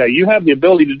longer? Okay. You have the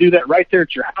ability to do that right there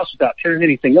at your house without tearing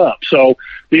anything up. So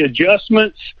the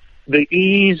adjustments, the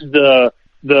ease,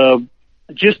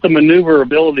 just the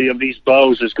maneuverability of these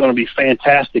bows is going to be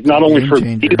fantastic, not only for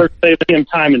the dealer saving him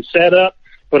time and setup,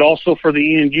 but also for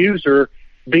the end user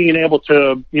being able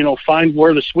to, find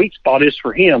where the sweet spot is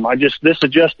for him. This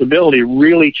adjustability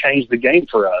really changed the game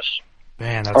for us.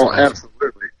 Man, that's awesome.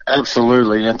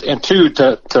 Absolutely. And two,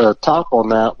 to top on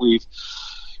that, we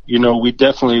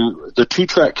definitely, the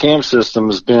 2-track cam system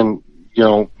has been,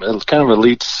 kind of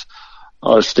Elite's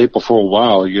staple for a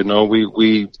while.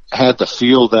 We had the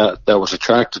feel that was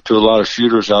attracted to a lot of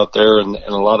shooters out there and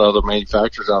a lot of other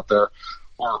manufacturers out there.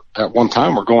 At one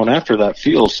time, we're going after that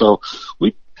feel. So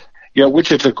which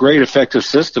is a great effective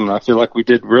system. I feel like we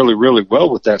did really, really well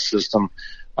with that system.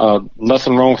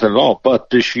 Nothing wrong with it at all. But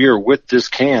this year with this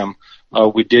cam,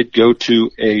 we did go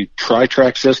to a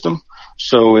tri-track system.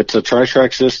 So it's a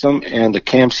tri-track system and the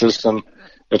cam system.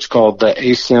 It's called the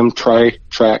ASIM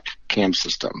tri-track cam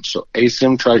system. So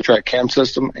ASIM tri-track cam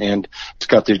system, and it's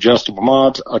got the adjustable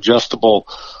mods, adjustable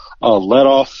let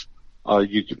off,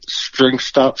 you can string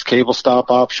stops, cable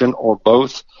stop option, or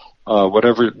both.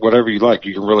 Whatever you like,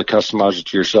 you can really customize it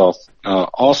to yourself.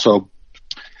 Also,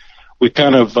 we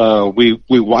kind of we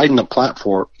widen the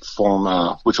platform,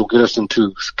 which will get us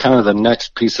into kind of the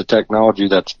next piece of technology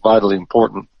that's vitally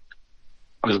important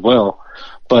as well.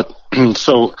 But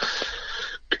so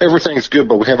everything's good,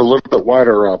 but we have a little bit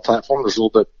wider platform. There's a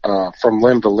little bit from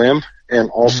limb to limb,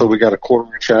 and also we got a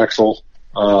 1/4-inch axle,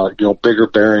 bigger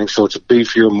bearing, so it's a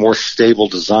beefier, more stable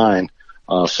design.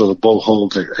 So the bow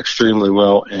holds extremely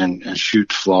well and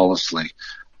shoots flawlessly.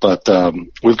 But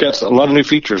we've got a lot of new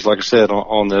features, like I said,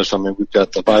 on this. I mean, we've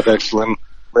got the Vivex limb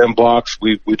blocks.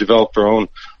 We developed our own,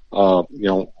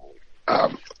 limb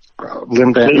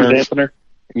dampener.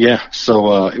 Yeah,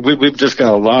 so we've just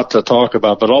got a lot to talk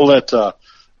about. But I'll let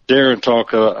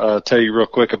Darren tell you real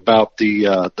quick about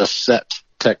the set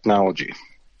technology.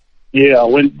 Yeah,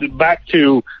 back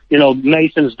to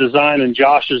Nathan's design and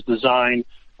Josh's design.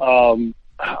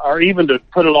 Or even to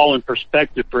put it all in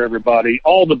perspective for everybody,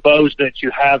 all the bows that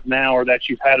you have now or that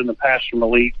you've had in the past from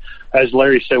Elite, as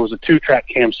Larry said, was a 2-track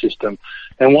cam system.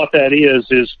 And what that is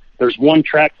there's one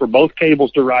track for both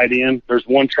cables to ride in, there's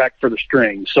one track for the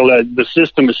string, so that the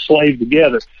system is slaved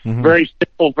together. Mm-hmm. Very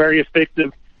simple, very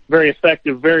effective,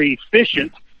 very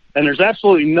efficient, and there's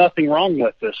absolutely nothing wrong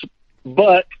with this.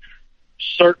 But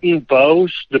certain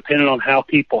bows, depending on how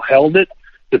people held it,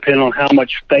 depending on how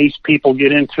much space people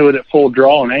get into it at full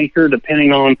draw and anchor,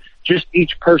 depending on just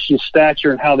each person's stature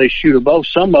and how they shoot a bow.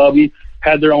 Some of them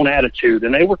had their own attitude,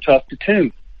 and they were tough to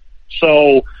tune.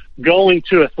 So going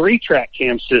to a 3-track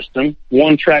cam system,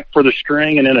 1 track for the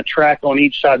string and then a track on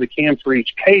each side of the cam for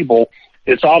each cable,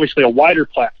 it's obviously a wider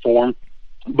platform,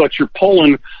 but you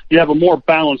have a more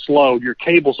balanced load. Your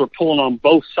cables are pulling on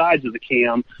both sides of the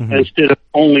cam instead of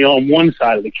only on one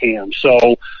side of the cam.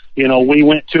 So, we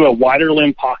went to a wider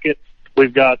limb pocket.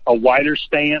 We've got a wider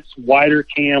stance, wider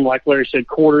cam, like Larry said,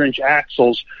 1/4-inch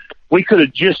axles. We could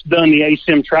have just done the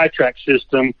ASIM tri-track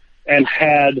system and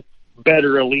had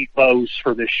better Elite bows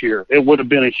for this year. It would have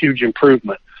been a huge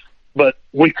improvement. But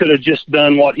we could have just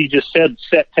done what he just said,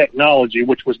 set technology,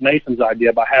 which was Nathan's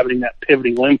idea by having that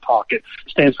pivoting limb pocket.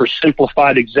 It stands for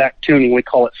simplified exact tuning. We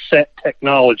call it set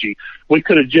technology. We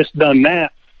could have just done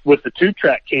that with the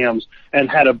 2-track cams and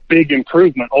had a big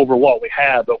improvement over what we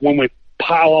had. But when we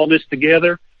pile all this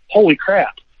together, holy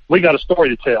crap, we got a story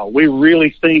to tell. We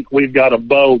really think we've got a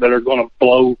bow that are going to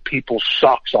blow people's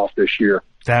socks off this year.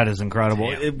 That is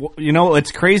incredible.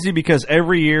 It's crazy because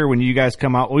every year when you guys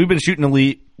come out, we've been shooting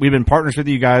Elite. We've been partners with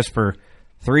you guys for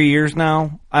 3 years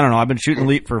now. I don't know. I've been shooting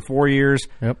Elite for 4 years.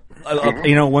 Yep.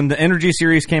 when the Energy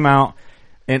Series came out,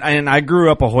 and I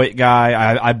grew up a Hoyt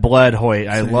guy. I bled Hoyt.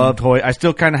 I loved Hoyt. I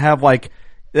still kind of have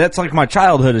that's like my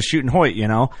childhood is shooting Hoyt,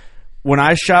 When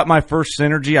I shot my first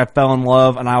Synergy, I fell in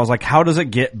love, and I was like, how does it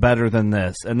get better than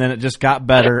this? And then it just got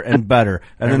better and better.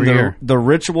 And then the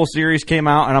Ritual Series came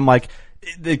out, and I'm like,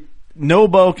 no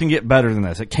bow can get better than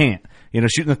this. It can't.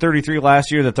 Shooting the 33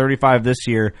 last year, the 35 this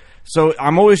year. So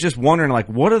I'm always just wondering,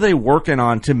 what are they working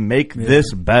on to make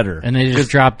this better? And they just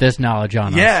dropped this knowledge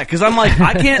on us. Yeah, because I'm like,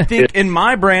 I can't think in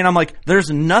my brain. I'm like, there's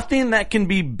nothing that can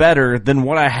be better than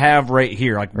what I have right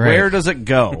here. Where does it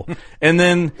go? And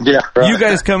then you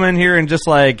guys come in here and just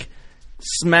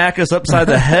smack us upside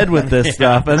the head with this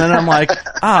stuff. And then I'm like,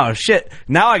 oh shit!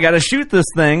 Now I got to shoot this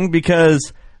thing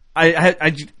because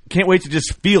I can't wait to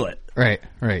just feel it. Right.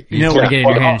 You want to get it in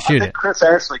your hand and shoot it. Chris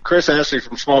Ashley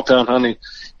from Small Town Hunting,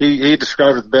 he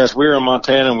described it the best. We were in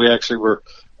Montana and we actually were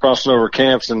crossing over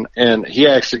camps and he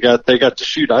actually they got to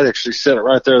shoot. I actually set it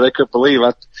right there. They couldn't believe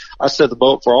I set the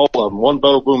boat for all of them. One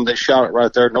bow, boom, they shot it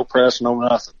right there. No press, no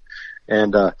nothing.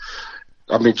 And,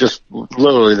 just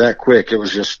literally that quick. It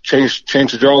was just change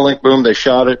the draw link, boom, they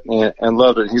shot it and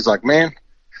loved it. And he's like, man,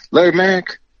 Larry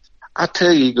Mack, I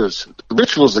tell you, he goes, the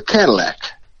Ritual's a Cadillac.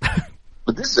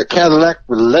 But this is a Cadillac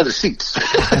with leather seats.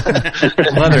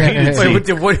 Leather heated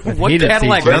seats. What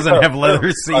Cadillac doesn't have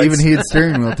leather seats? Even heated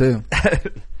steering wheel, too.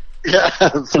 Yeah.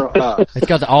 So, it's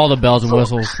got all the bells and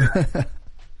whistles.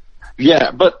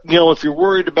 Yeah, but, if you're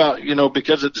worried about,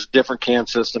 because it's a different cam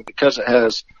system, because it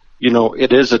has,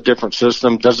 it is a different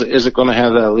system, is it going to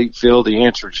have that elite feel? The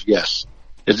answer is yes.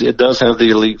 It does have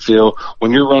the elite feel.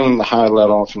 When you're running the high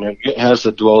let off, it has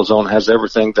the dwell zone, has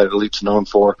everything that Elite's known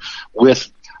for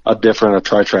with a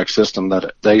tri-track system,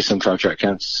 that the ASIM tri-track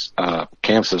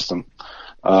cam system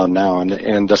now.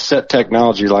 And the set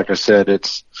technology, like I said,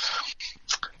 it's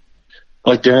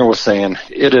like Darren was saying,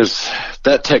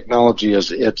 that technology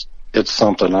it's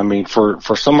something.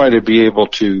 For somebody to be able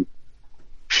to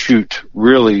shoot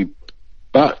really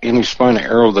about any spine of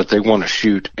arrow that they want to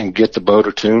shoot and get the bow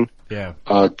to tune,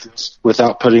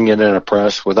 without putting it in a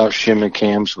press, without shimming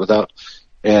cams,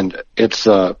 and it's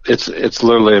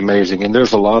literally amazing. And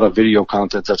there's a lot of video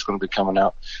content that's going to be coming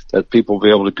out that people will be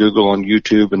able to Google on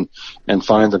YouTube and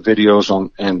find the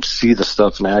videos and see the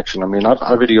stuff in action. I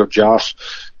videoed Josh,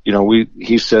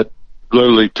 he said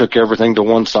literally took everything to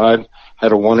one side,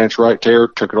 had a 1-inch right tear,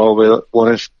 took it all the way up,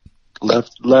 1-inch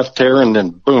left tear, and then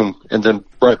boom, and then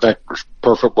right back,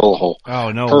 perfect bullet hole.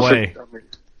 Oh, no perfect way.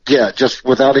 Yeah, just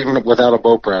without a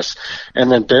bow press.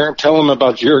 And then Darren, tell him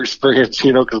about your experience,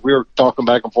 because we were talking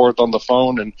back and forth on the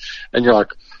phone, and you're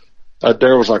like,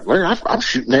 Darren was like, Larry, I'm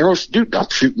shooting arrows, dude. I'm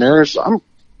shooting arrows. I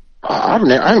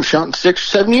haven't shot in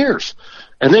 6-7 years.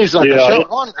 And then he's like, I shot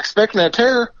one expecting that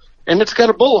tear, and it's got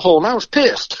a bullet hole, and I was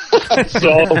pissed.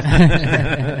 So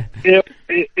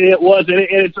it was,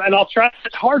 and I'll try.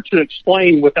 It's hard to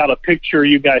explain without a picture.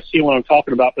 You guys see what I'm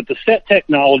talking about, but the set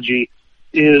technology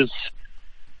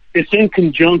it's in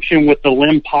conjunction with the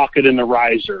limb pocket and the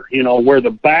riser, where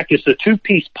the back is a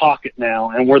 2-piece pocket now,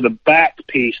 and where the back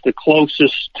piece, the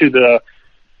closest to the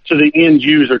end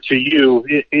user, to you,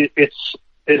 it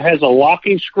has a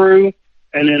locking screw,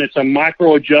 and then it's a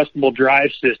micro adjustable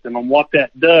drive system. And what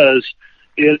that does,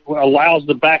 it allows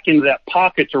the back end of that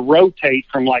pocket to rotate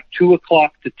from 2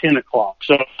 o'clock to 10 o'clock.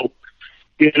 So,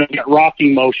 that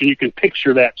rocking motion, you can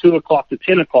picture that 2 o'clock to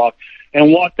 10 o'clock.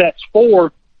 And what that's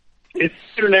for, it's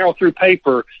an arrow through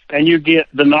paper, and you get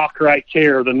the knock right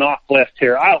tear, the knock left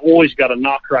tear. I always got a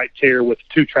knock right tear with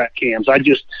 2-track cams. I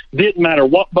just didn't matter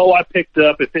what bow I picked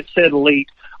up. If it said Elite,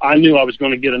 I knew I was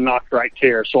going to get a knock right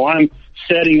tear. So I'm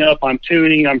setting up, I'm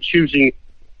tuning, I'm choosing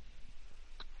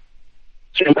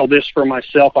this for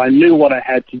myself. I knew what I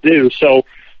had to do. So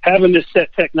having this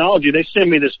set technology, they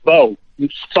send me this bow,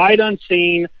 sight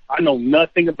unseen. I know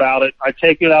nothing about it. I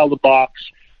take it out of the box,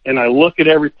 and I look at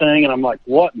everything, and I'm like,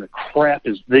 what in the crap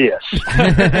is this?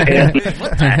 And,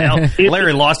 what the hell?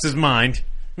 Larry lost his mind.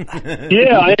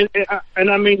 Yeah,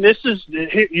 and this is,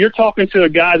 you're talking to a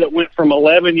guy that went from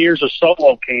 11 years of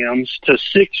solo cams to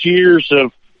 6 years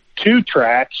of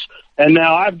 2-tracks, and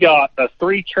now I've got a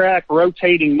 3-track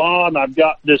rotating mod. I've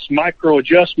got this micro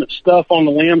adjustment stuff on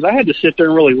the limbs. I had to sit there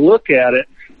and really look at it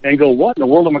and go, what in the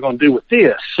world am I going to do with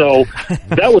this? So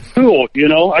that was cool,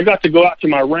 I got to go out to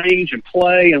my range and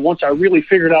play, and once I really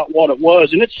figured out what it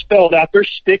was, and it's spelled out, there's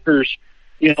stickers,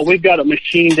 we've got it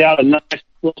machined out, a nice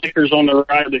little stickers on the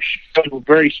right that show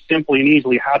very simply and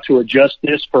easily how to adjust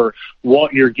this for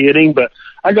what you're getting. But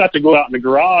I got to go out in the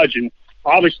garage, and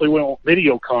obviously we want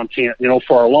video content,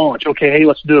 for our launch. Okay, hey,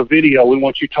 let's do a video. We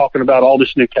want you talking about all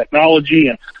this new technology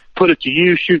and put it to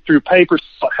use, shoot through paper.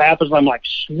 What happens? I'm like,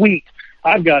 sweet.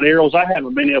 I've got arrows I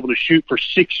haven't been able to shoot for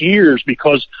 6 years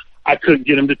because I couldn't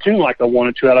get them to tune like I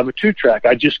wanted to out of a 2-track.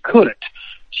 I just couldn't.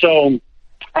 So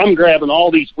I'm grabbing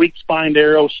all these weak-spined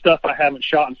arrows, stuff I haven't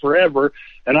shot in forever,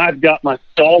 and I've got my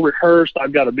all rehearsed.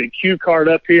 I've got a big cue card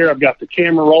up here. I've got the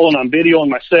camera rolling. I'm videoing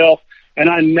myself, and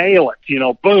I nail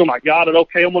it. Boom, I got it.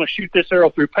 Okay, I'm going to shoot this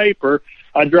arrow through paper.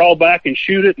 I draw back and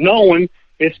shoot it knowing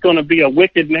it's going to be a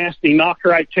wicked, nasty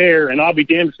knock-right tear, and I'll be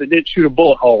damned if it didn't shoot a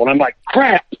bullet hole. And I'm like,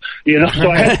 crap,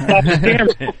 so I had to stop the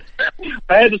camera.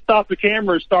 I had to stop the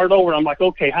camera and start over. And I'm like,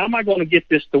 okay, how am I going to get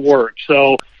this to work?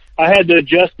 So I had to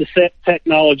adjust the set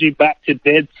technology back to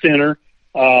dead center.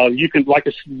 You can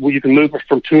move it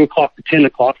from 2 o'clock to 10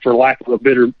 o'clock for lack of a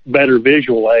better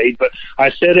visual aid. But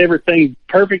I set everything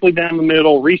perfectly down the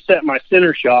middle, reset my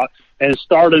center shot, and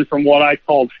started from what I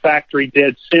called factory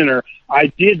dead center. I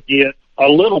did get a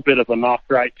little bit of a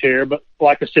knock-right tear, but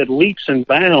like I said, leaps and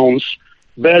bounds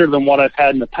better than what I've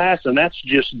had in the past, and that's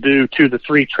just due to the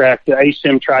 3-track, the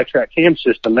ASIM tri-track cam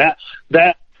system.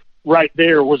 That right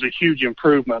there was a huge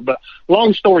improvement. But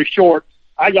long story short,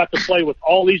 I got to play with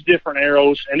all these different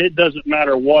arrows, and it doesn't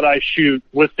matter what I shoot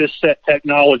with this set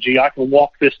technology. I can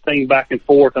walk this thing back and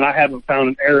forth, and I haven't found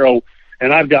an arrow,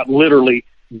 and I've got literally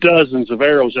dozens of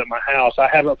arrows at my house. I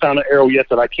haven't found an arrow yet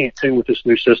that I can't tune with this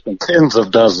new system. Tens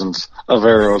of dozens of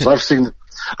arrows. I've seen it.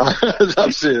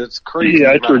 It's crazy.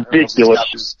 Yeah, it's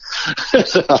ridiculous.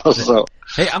 So,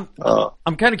 hey,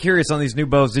 I'm kind of curious on these new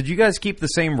bows. Did you guys keep the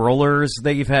same rollers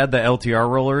that you've had, the LTR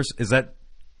rollers? Is that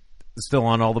still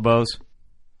on all the bows?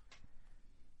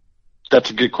 That's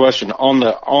a good question. On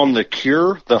the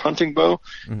Cure, the hunting bow,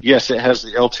 yes, it has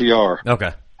the LTR.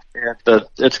 Okay. And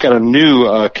it's got a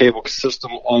new cable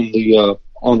system on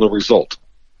the Result.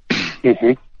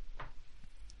 Mm-hmm.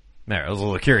 There, I was a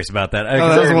little curious about that.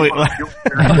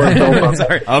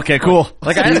 Sorry. Okay, cool.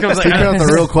 Like I asked him,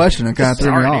 the real question. It kind of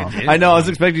threw me off. I know. I was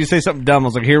expecting you to say something dumb. I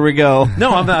was like, "Here we go."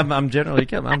 No, I'm generally.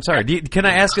 I'm sorry. Can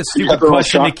I ask a stupid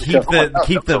question to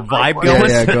keep the vibe going?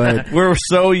 Yeah, go ahead. We're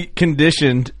so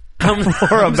conditioned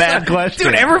for a bad question.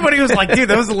 Dude, everybody was like, dude,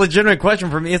 that was a legitimate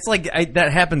question for me. It's like,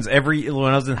 that happens when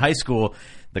I was in high school,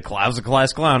 I was a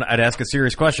class clown, I'd ask a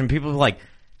serious question, people were like,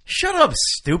 shut up,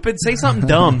 stupid, say something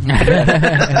dumb.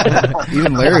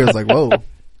 Even Larry was like, whoa. All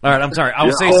right, I'm sorry,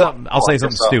 I'll say something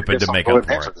stupid to make up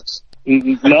for it.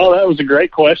 No, that was a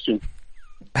great question.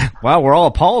 Wow, we're all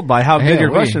appalled by how good your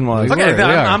question was. Okay,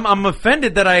 I'm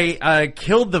offended that I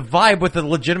killed the vibe with a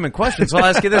legitimate question, so I'll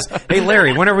ask you this. Hey,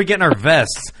 Larry, when are we getting our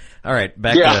vests? All right,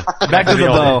 back to the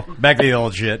bow. Back to the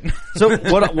old shit. So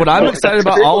what I'm excited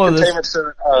about all of this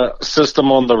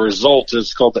system on the Result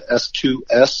is called the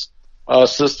S2S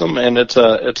system, and it's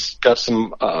got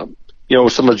some some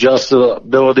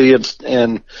adjustability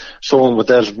and so on with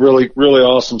that. It's really, really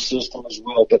awesome system as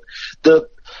well. But the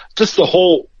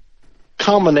whole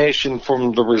combination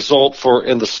from the Result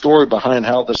and the story behind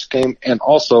how this came, and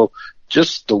also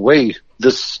just the way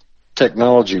this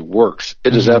technology works.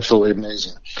 It is absolutely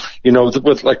amazing. And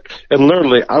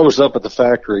literally I was up at the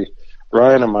factory,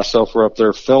 Ryan and myself were up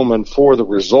there filming for the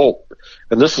Result,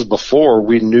 and this is before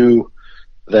we knew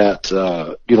that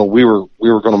we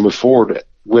were going to move forward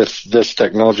with this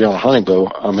technology on a hunting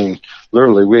bow. I mean,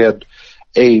 literally we had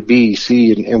A, B,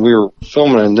 C, and we were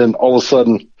filming, and then all of a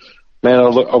sudden, man,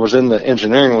 I was in the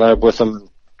engineering lab with them,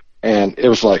 and it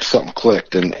was like something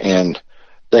clicked, and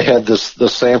they had this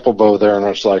sample bow there, and I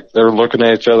was like, they were looking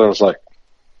at each other. I was like,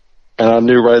 and I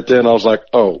knew right then. I was like,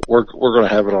 oh, we're going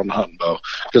to have it on the hunting bow,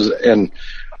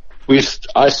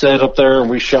 I sat up there and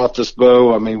we shot this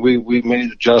bow. I mean, we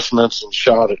made adjustments and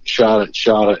shot it,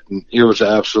 and it was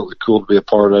absolutely cool to be a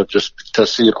part of, just to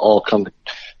see it all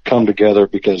come together,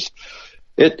 because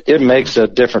it makes a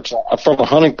difference from a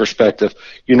hunting perspective.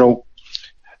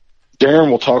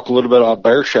 Darren will talk a little bit about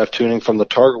bear shaft tuning from the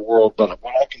target world, but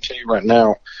what I can tell you right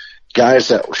now, guys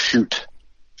that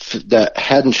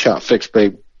hadn't shot fixed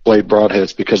blade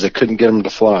broadheads because they couldn't get them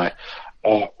to fly,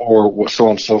 or so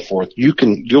on and so forth,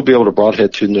 you'll be able to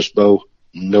broadhead tune this bow,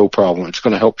 no problem. It's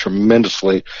going to help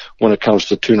tremendously when it comes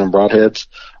to tuning broadheads.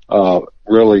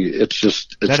 Really, it's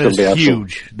going to be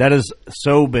huge. That is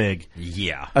so big.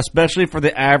 Yeah. Especially for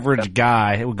the average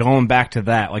guy, going back to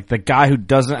that, like the guy who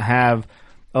doesn't have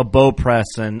a bow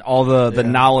press and all the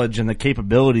knowledge and the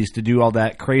capabilities to do all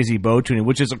that crazy bow tuning,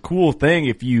 which is a cool thing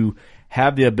if you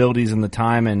have the abilities and the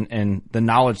time and the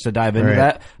knowledge to dive into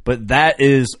that. But that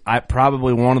is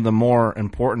probably one of the more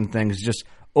important things, just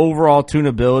overall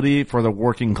tunability for the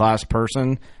working class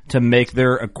person to make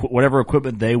their whatever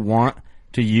equipment they want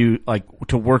to use, like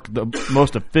to work the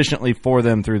most efficiently for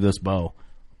them through this bow.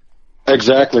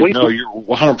 Exactly. No, you're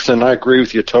 100%. I agree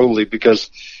with you totally, because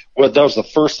that was the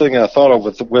first thing I thought of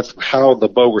with how the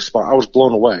bow responded. I was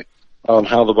blown away on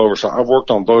how the bow responded. I've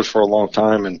worked on bows for a long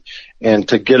time, and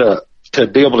to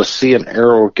be able to see an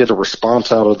arrow, get a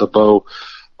response out of the bow,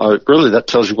 really that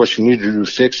tells you what you need to do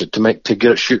to fix it, to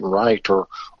get it shooting right or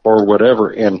whatever.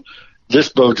 And this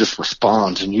bow just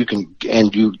responds, and you can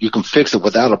fix it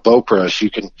without a bow press.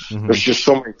 There's just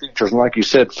so many features. And like you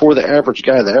said, for the average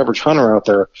guy, the average hunter out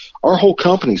there, our whole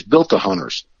company's built to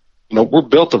hunters. We're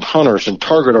built of hunters and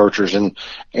target archers and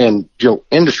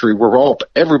industry.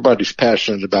 Everybody's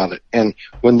passionate about it. And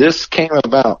when this came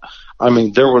about, I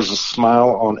mean, there was a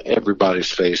smile on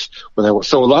everybody's face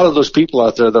so a lot of those people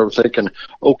out there that were thinking,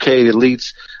 okay,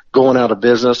 Elite's going out of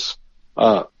business,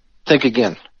 think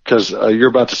again, because you're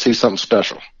about to see something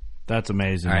special. That's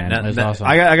amazing, All right, man. That's awesome.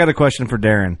 I got a question for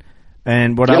Darren,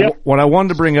 and what I wanted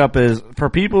to bring up is for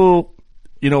people,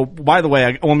 by the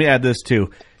way, let me add this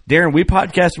too. Darren, we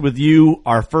podcasted with you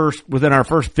within our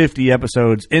first 50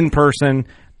 episodes in person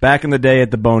back in the day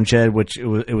at the Bone Shed, which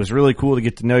it was really cool to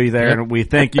get to know you there, and we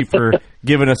thank you for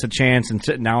giving us a chance and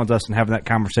sitting down with us and having that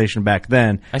conversation back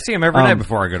then. I see him every night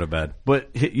before I go to bed.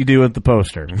 But you do with the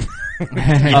poster.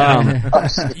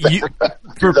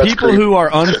 For people who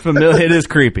are unfamiliar, it is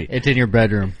creepy. It's in your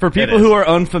bedroom. For people who are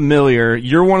unfamiliar,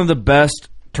 you're one of the best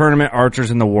tournament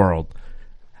archers in the world.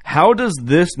 How does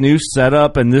this new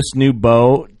setup and this new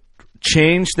bow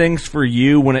change things for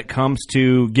you when it comes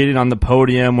to getting on the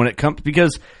podium?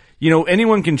 Because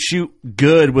anyone can shoot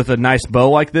good with a nice bow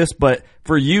like this, but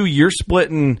for you, you're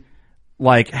splitting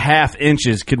like half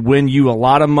inches could win you a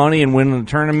lot of money and win the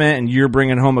tournament, and you're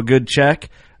bringing home a good check,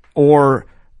 or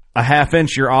a half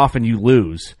inch you're off and you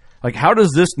lose. Like, how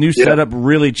does this new setup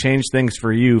really change things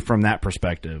for you from that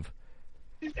perspective?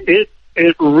 It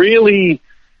really,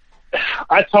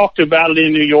 I talked about it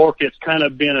in New York. It's kind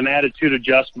of been an attitude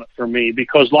adjustment for me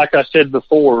because, like I said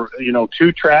before,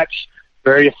 2 tracks,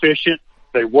 very efficient.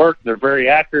 They work. They're very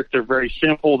accurate. They're very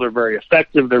simple. They're very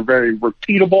effective. They're very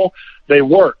repeatable. They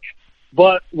work.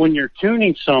 But when you're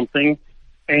tuning something,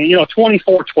 and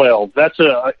 2412, that's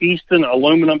a Easton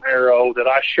aluminum arrow that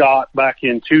I shot back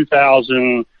in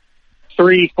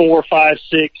 2003, 4, 5,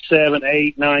 6, 7,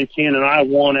 8, 9, 10, and I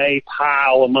won a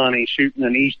pile of money shooting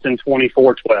an Easton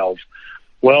 2412.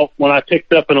 Well, when I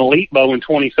picked up an Elite bow in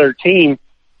 2013,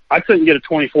 I couldn't get a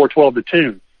 2412 to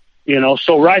tune.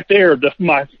 So right there,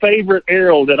 my favorite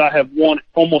arrow that I have won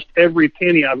almost every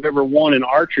penny I've ever won in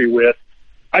archery with,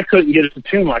 I couldn't get it to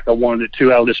tune like I wanted it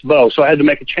to out of this bow, so I had to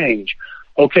make a change.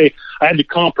 Okay, I had to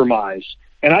compromise.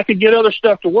 And I could get other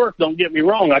stuff to work, don't get me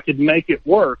wrong. I could make it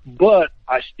work, but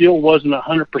I still wasn't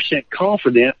 100%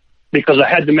 confident because I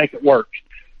had to make it work.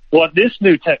 What this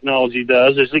new technology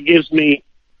does is it gives me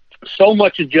so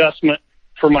much adjustment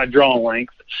for my draw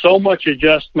length, so much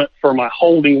adjustment for my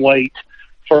holding weight,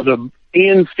 for the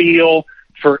end feel,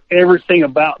 for everything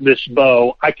about this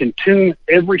bow. I can tune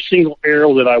every single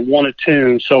arrow that I want to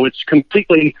tune. So it's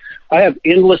completely, I have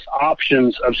endless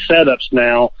options of setups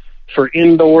now for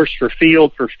indoors, for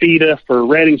field, for FIDA, for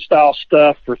Redding style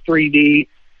stuff, for 3D.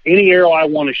 Any arrow I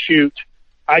want to shoot,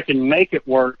 I can make it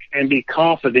work and be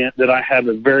confident that I have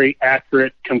a very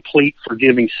accurate, complete,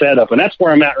 forgiving setup. And that's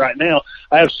where I'm at right now.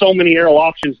 I have so many arrow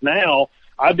options now.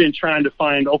 I've been trying to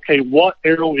find, okay, what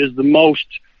arrow is the most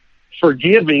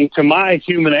forgiving to my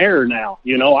human error now.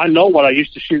 I know what I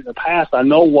used to shoot in the past. I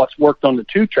know what's worked on the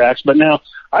 2 tracks, but now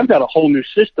I've got a whole new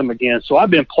system again. So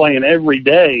I've been playing every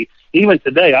day. Even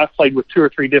today, I've played with 2 or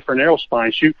 3 different arrow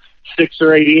spines, shoot 6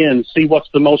 or 8 in, see what's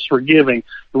the most forgiving,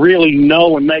 really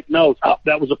know and make notes. Oh,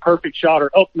 that was a perfect shot,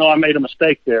 or, oh, no, I made a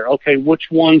mistake there. Okay, which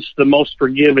one's the most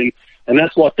forgiving? And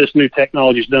that's what this new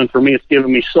technology's done for me. It's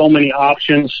given me so many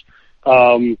options.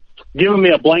 Giving me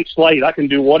a blank slate, I can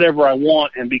do whatever I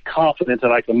want and be confident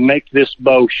that I can make this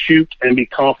bow shoot and be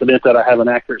confident that I have an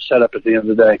accurate setup at the end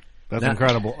of the day. That's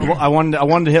incredible. Well, I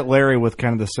wanted to hit Larry with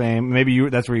kind of the same. Maybe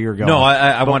that's where you're going. No,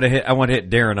 I want to hit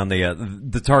Darren on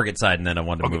the target side, and then I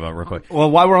wanted to move on real quick.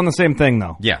 Well, while we're on the same thing,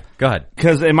 though. Yeah, go ahead.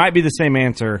 Because it might be the same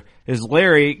answer. Is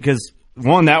Larry, because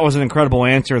one, that was an incredible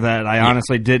answer that I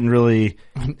honestly didn't really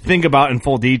think about in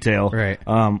full detail. Right.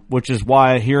 Which is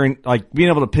why being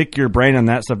able to pick your brain on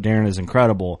that stuff, Darren, is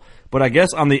incredible. But I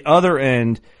guess on the other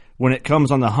end, when it comes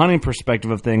on the hunting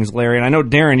perspective of things, Larry, and I know,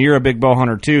 Darren, you're a big bow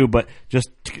hunter too, but just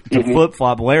to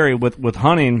flip-flop Larry with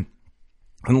hunting,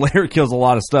 and Larry kills a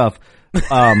lot of stuff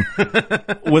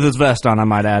with his vest on, I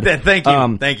might add. Thank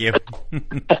you. Thank you.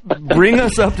 Bring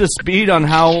us up to speed on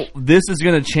how this is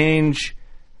going to change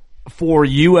for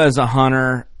you as a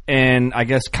hunter, and I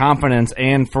guess confidence,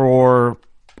 and for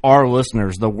our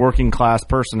listeners, the working class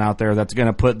person out there that's going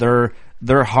to put their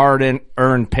their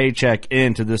hard-earned paycheck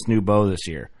into this new bow this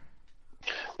year?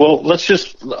 Well,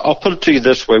 I'll put it to you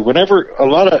this way. Whenever a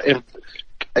lot of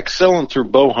excelling through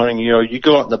bow hunting, you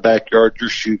go out in the backyard, you're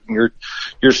shooting,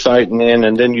 you're sighting in,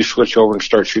 and then you switch over and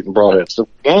start shooting broadheads. So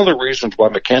one of the reasons why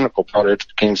mechanical broadheads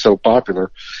became so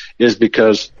popular is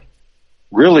because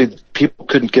really people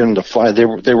couldn't get them to fly. They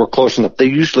were close enough. They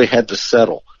usually had to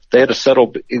settle. They had to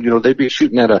settle, they'd be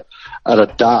shooting at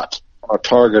a dot, a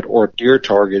target or a deer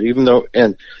target,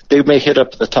 and they may hit up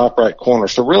at the top right corner.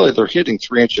 So really they're hitting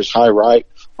 3 inches high right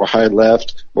or high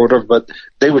left or whatever, but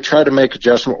they would try to make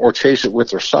adjustment or chase it with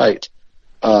their sight.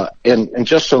 And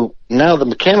just so now the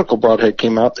mechanical broadhead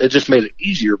came out, it just made it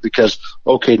easier because,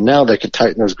 okay, now they could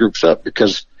tighten those groups up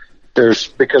because they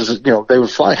would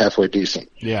fly halfway decent.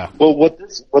 Yeah. Well,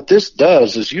 what this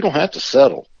does is you don't have to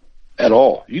settle at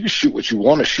all. You can shoot what you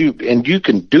want to shoot, and you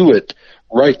can do it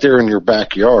right there in your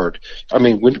backyard. I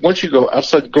mean, once you go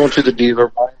outside, going to the dealer,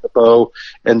 buying the bow,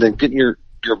 and then getting your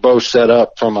bow set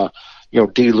up from a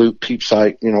D-loop, peep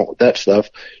sight, that stuff,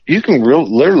 you can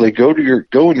literally go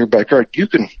in your backyard. You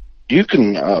can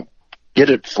get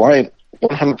it flying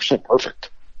 100% perfect.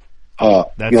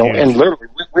 That's huge. And literally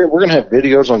we're going to have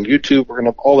videos on YouTube. We're going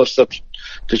to have all this stuff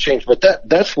to change, but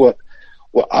that's what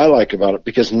I like about it,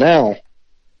 because now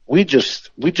we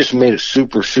just made it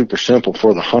super, super simple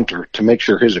for the hunter to make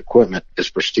sure his equipment is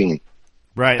pristine.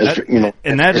 Right.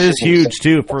 That is huge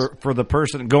too for the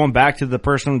person, going back to the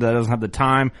person that doesn't have the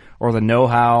time or the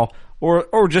know-how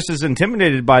or just is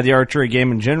intimidated by the archery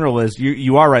game in general. Is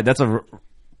you are right. That's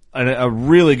a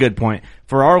really good point.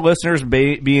 For our listeners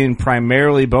being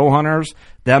primarily bow hunters,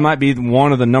 that might be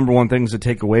one of the number one things to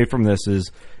take away from this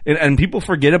is, and people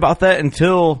forget about that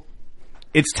until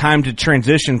it's time to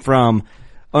transition from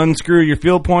unscrew your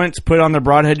field points, put on the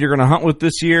broadhead you're going to hunt with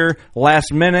this year.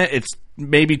 Last minute, it's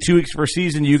maybe 2 weeks for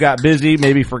season, you got busy,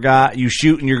 maybe forgot, you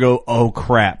shoot and you go, oh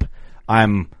crap,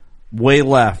 I'm way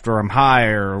left or I'm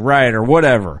high or right or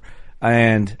whatever.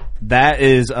 And that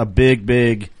is a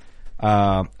big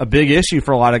issue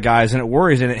for a lot of guys, and it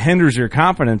worries and it hinders your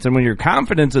confidence. And when your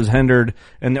confidence is hindered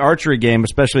in the archery game,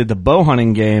 especially the bow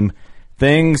hunting game,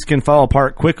 things can fall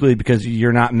apart quickly because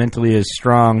you're not mentally as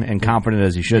strong and confident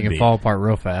as you should be. It can fall apart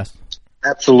real fast.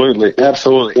 Absolutely.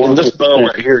 And this bow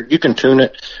right here, you can tune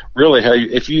it really how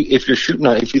if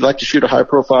you like to shoot a high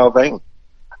profile vein,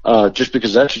 just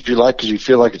because that's what you like, because you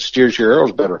feel like it steers your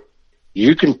arrows better,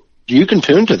 you can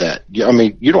tune to that. I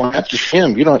mean, you don't have to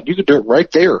shim. You could do it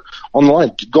right there on the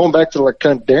line. Going back to like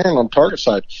kind of Darren on target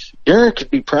side, Darren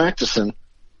could be practicing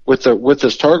with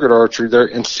his target archery there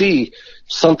and see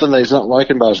something that he's not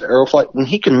liking about his arrow flight, and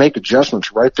he can make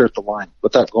adjustments right there at the line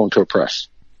without going to a press.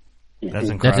 That's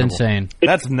incredible. That's insane.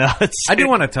 That's nuts. I do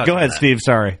want to touch on Go ahead, that. Steve.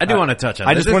 Sorry. I do want to touch on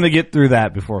that. I just want to get through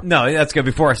that before. No, that's good.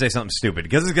 Before I say something stupid,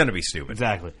 because it's going to be stupid.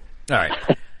 Exactly. All right.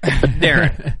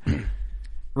 Darren,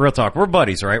 real talk. We're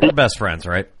buddies, right? We're best friends,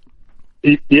 right?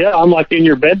 Yeah, I'm like in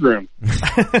your bedroom.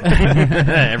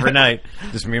 Every night.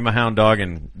 Just me and my hound dog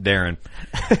and Darren.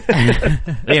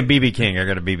 And BB King. I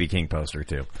got a BB King poster,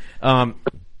 too.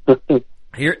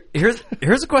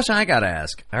 Here's a question I got to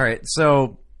ask. All right,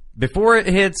 so before it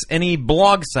hits any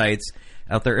blog sites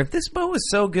out there, if this bow is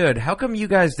so good, how come you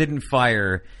guys didn't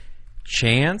fire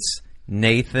Chance,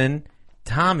 Nathan,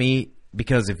 Tommy?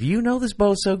 Because if you know this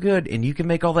bow is so good and you can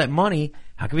make all that money,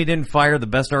 how come you didn't fire the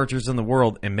best archers in the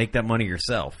world and make that money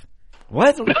yourself?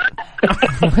 What? What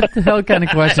the hell kind of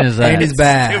question is that? And it's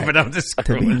bad. Stupid. I'm just To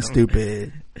screwing being them.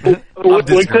 stupid. I'm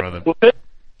just screwing them.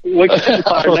 We could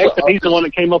fire Nathan. He's the one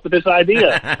that came up with this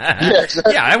idea. Yeah,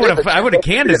 exactly. Yeah, I would have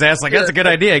canned his ass like, that's a good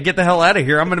idea. Get the hell out of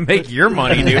here. I'm going to make your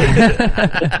money, dude.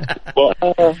 Well,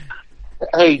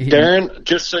 hey, Darren,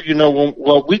 just so you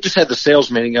know, we just had the sales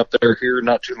meeting up there here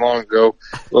not too long ago.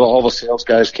 All the sales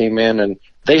guys came in, and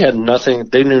they had nothing.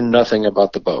 They knew nothing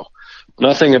about the bow,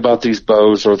 nothing about these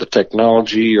bows or the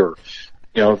technology, or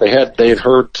they had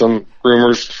heard some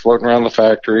rumors floating around the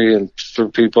factory and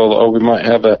through people. We might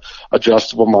have a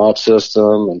adjustable mod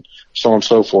system and so on and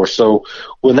so forth. So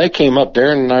when they came up,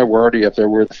 Darren and I were already up there.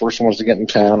 We were the first ones to get in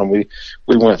town, and we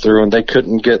went through, and they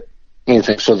couldn't get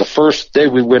anything. So the first day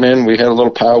we went in, we had a little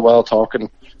powwow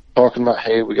talking about,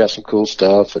 hey, we got some cool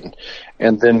stuff,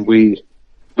 and then we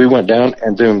went down,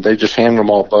 and boom, they just handed them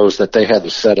all bows that they had to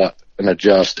set up and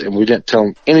adjust, and we didn't tell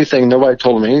them anything. Nobody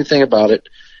told them anything about it,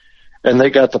 and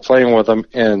they got to playing with them,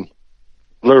 and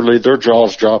literally their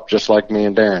jaws dropped just like me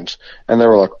and Darren's, and they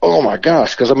were like, oh my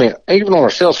gosh, because I mean, even on our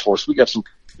sales force, we got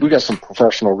some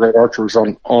professional great archers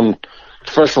on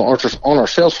professional archers on our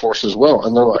sales force as well,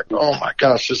 and they're like, oh my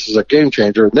gosh, this is a game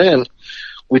changer. And then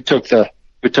we took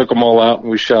them all out, and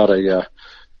we shot a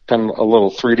kind of a little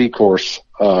 3D course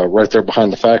right there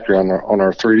behind the factory on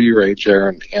our 3D range there,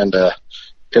 and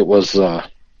it was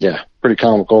pretty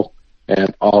comical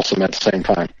and awesome at the same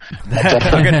time.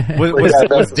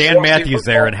 Was Dan Matthews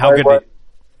there, and how good?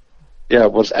 Yeah,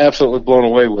 was absolutely blown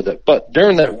away with it. But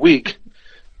during that week,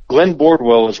 Glenn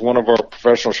Bordwell is one of our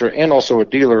professional and also a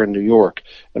dealer in New York.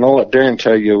 And I'll let Darren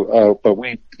tell you, but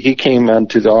he came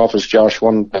into the office. Josh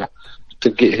wanted to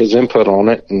get his input on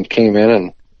it and came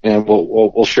in, and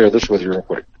we'll share this with you real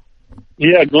quick.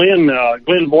 Yeah, Glenn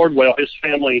Bordwell, his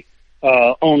family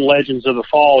own Legends of the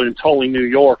Fall in Tully, New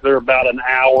York. They're about an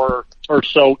hour or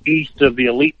so east of the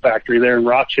Elite Factory there in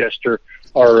Rochester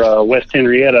or West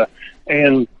Henrietta.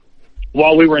 And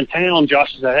while we were in town,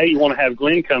 Josh said, hey, you want to have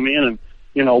Glenn come in and,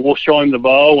 we'll show him the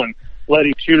bow and let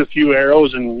him shoot a few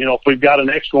arrows. And, if we've got an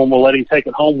extra one, we'll let him take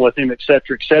it home with him, et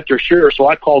cetera, et cetera. Sure. So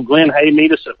I called Glenn, hey,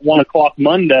 meet us at 1:00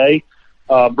 Monday,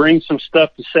 bring some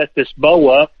stuff to set this bow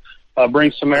up,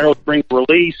 bring some arrows, bring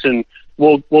release, and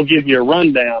we'll give you a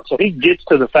rundown. So he gets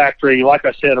to the factory, like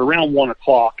I said, around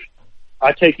 1:00.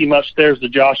 I take him upstairs to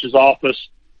Josh's office.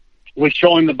 We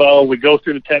show him the bow. We go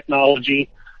through the technology.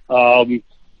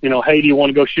 Hey, do you want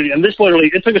to go shoot it? And this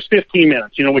it took us 15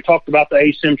 minutes. We talked about the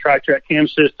ASIM tri-track cam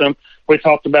system. We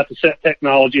talked about the set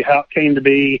technology, how it came to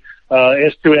be,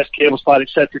 S2S cable slide, et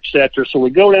cetera, et cetera. So we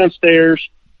go downstairs.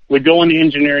 We go in the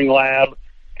engineering lab.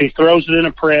 He throws it in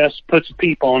a press, puts a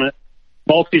peep on it,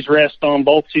 bolts his rest on,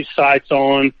 bolts his sights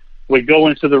on. We go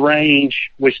into the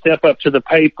range. We step up to the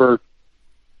paper.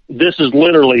 This is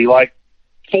literally like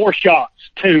 4 shots,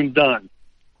 tuned, done.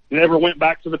 Never went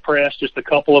back to the press, just a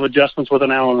couple of adjustments with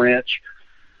an Allen wrench.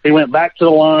 He went back to the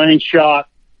line, shot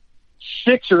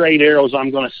 6 or 8 arrows,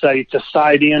 I'm going to say, to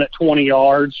side in at 20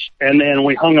 yards. And then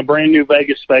we hung a brand new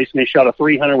Vegas face, and he shot a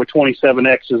 300 with 27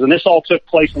 X's. And this all took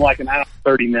place in like an hour and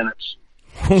 30 minutes.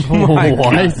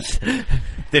 What?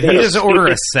 Did he just order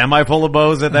a semi full of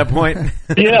bows at that point?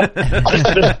 Yeah.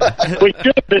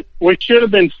 We should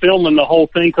have been filming the whole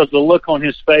thing because the look on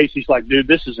his face, he's like, dude,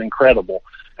 this is incredible.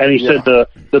 And he said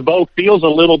the bow feels a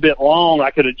little bit long.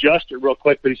 I could adjust it real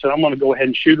quick, but he said, I'm going to go ahead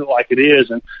and shoot it like it is.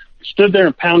 And stood there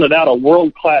and pounded out a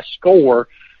world-class score.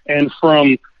 And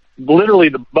from literally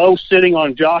the bow sitting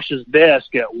on Josh's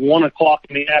desk at 1:00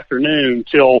 in the afternoon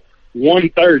till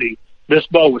 1:30, this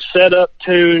bow was set up,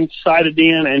 tuned, sighted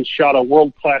in, and shot a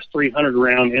world-class 300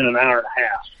 round in an hour and a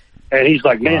half. And he's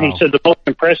like, man, He said the most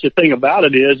impressive thing about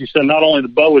it is, he said, not only the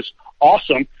bow is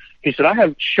awesome, he said, I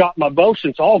haven't shot my bow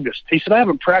since August. He said, I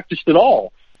haven't practiced at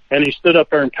all. And he stood up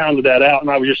there and pounded that out,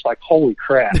 and I was just like, holy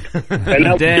crap.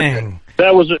 And Dang.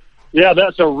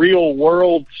 That's a real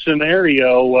world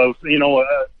scenario of,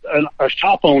 a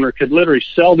shop owner could literally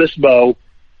sell this bow,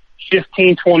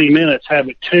 15, 20 minutes, have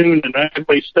it tuned and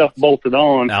everybody's stuff bolted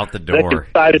on. Out the door. They could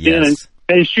sight it in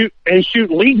and shoot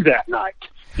league that night.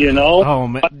 Oh,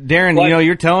 man. Darren,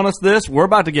 you're telling us this. We're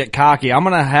about to get cocky. I'm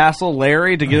going to hassle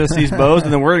Larry to get us these bows,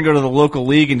 and then we're going to go to the local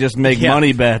league and just make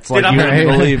money bets like you wouldn't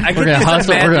believe. We're going to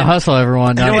hustle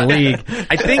everyone down the league.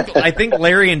 I think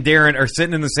Larry and Darren are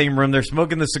sitting in the same room. They're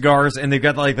smoking the cigars, and they've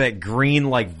got like that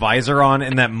green visor on,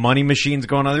 and that money machine's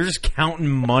going on. They're just counting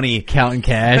money, counting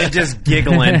cash, and just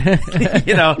giggling.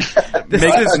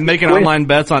 Making online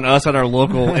bets on us at our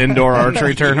local indoor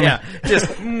archery tournament. Yeah,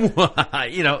 just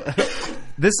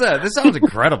This sounds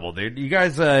incredible, dude. You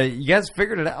guys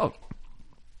figured it out.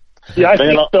 Yeah, I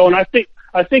think so, and I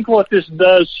think what this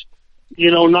does,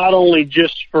 not only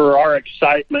just for our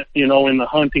excitement, in the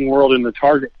hunting world, in the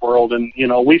target world, and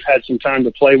we've had some time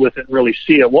to play with it and really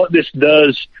see it. What this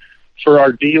does for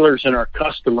our dealers and our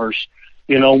customers,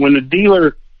 when the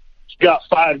dealer's got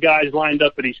 5 guys lined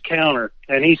up at his counter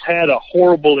and he's had a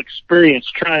horrible experience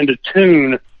trying to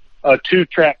tune a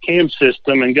 2-track cam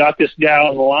system and got this guy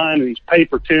on the line and he's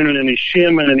paper tuning and he's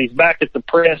shimming and he's back at the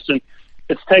press and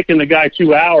it's taken the guy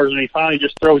 2 hours and he finally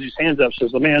just throws his hands up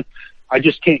and says, man, I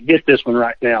just can't get this one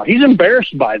right now. He's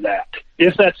embarrassed by that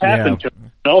if that's happened to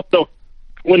him. So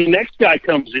when the next guy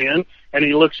comes in and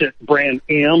he looks at brand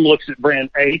M, looks at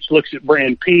brand H, looks at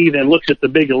brand P, then looks at the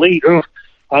big Elite,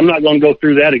 I'm not going to go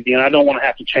through that again. I don't want to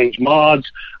have to change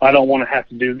mods. I don't want to have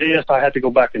to do this. I have to go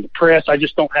back into press. I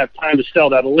just don't have time to sell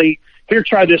that Elite. Here,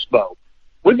 try this bow.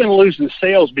 We've been losing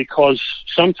sales because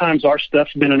sometimes our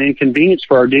stuff's been an inconvenience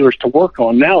for our dealers to work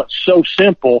on. Now it's so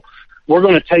simple. We're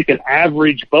going to take an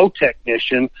average bow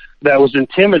technician that was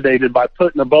intimidated by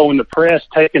putting a bow in the press,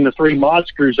 taking the 3 mod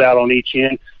screws out on each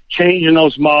end, changing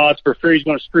those mods for fear he's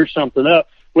going to screw something up.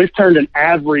 We've turned an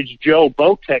average Joe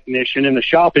bow technician in the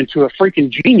shop into a freaking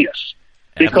genius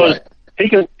because he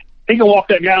can walk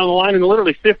that guy on the line in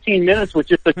literally 15 minutes with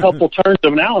just a couple turns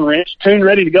of an Allen wrench, tuned,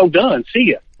 ready to go, done.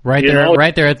 See ya. Right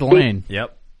there at the lane.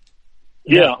 Yep.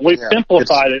 Yeah, we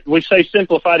simplified it. We say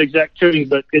simplified exact tuning,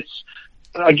 but it's,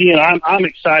 again, I'm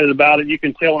excited about it. You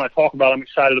can tell when I talk about it, I'm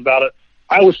excited about it.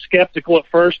 I was skeptical at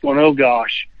first going, oh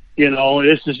gosh,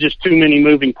 this is just too many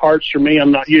moving parts for me.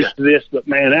 I'm not used to this, but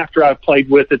man, after I've played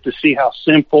with it to see how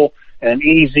simple and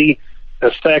easy,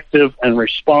 effective and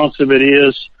responsive it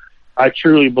is, I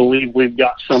truly believe we've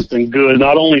got something good,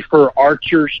 not only for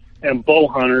archers and bow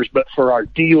hunters, but for our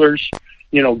dealers,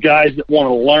 guys that want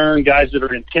to learn, guys that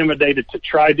are intimidated to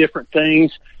try different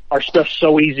things. Our stuff's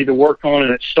so easy to work on,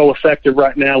 and it's so effective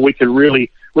right now. We could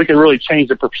really change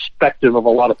the perspective of a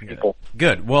lot of people.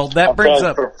 Good. Well, that brings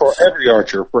up for every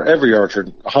archer,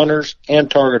 hunters and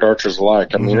target archers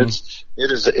alike. I mean, it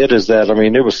is that. I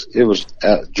mean, it was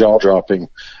jaw dropping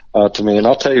to me. And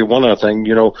I'll tell you one other thing.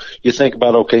 You think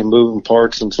about moving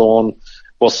parts and so on.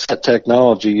 Well, set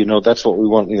technology. That's what we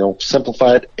want.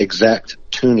 Simplified, exact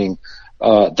tuning.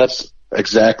 That's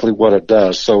exactly what it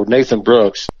does. So Nathan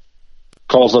Brooks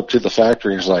calls up to the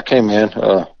factory. He's like, "Hey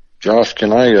man, Josh,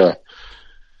 can I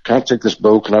take this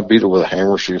bow? Can I beat it with a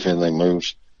hammer? See if anything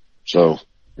moves?" So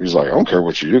he's like, "I don't care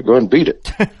what you do. Go ahead and beat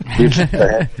it."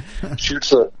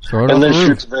 Shoots a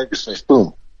Vegas face.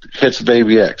 Boom. Hits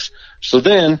Baby X. So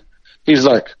then he's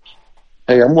like,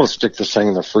 "Hey, I'm going to stick this thing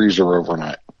in the freezer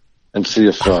overnight and see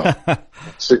if,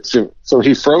 so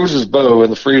he froze his bow in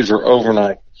the freezer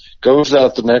overnight, goes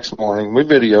out the next morning. We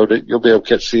videoed it. You'll be able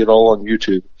to see it all on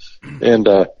YouTube. And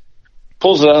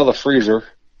pulls it out of the freezer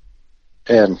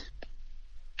and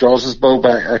draws his bow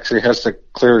back. Actually has to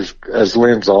clear his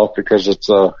lens off because it's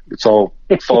all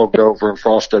fogged over and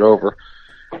frosted over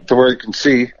to where you can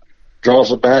see.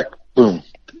 Draws it back, boom,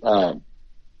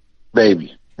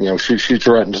 baby. Shoots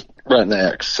right in the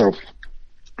X. So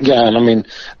yeah, and I mean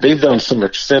they've done some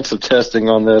extensive testing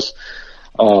on this,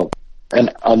 and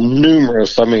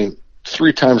numerous. I mean,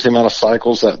 3 times the amount of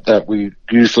cycles that we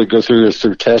usually go through is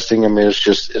through testing. I mean,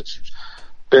 it's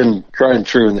been tried and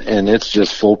true, and it's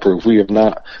just foolproof. We have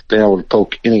not been able to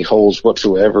poke any holes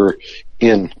whatsoever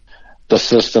in the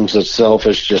systems itself.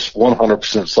 It's just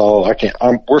 100% solid.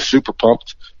 We're super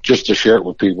pumped just to share it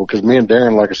with people because me and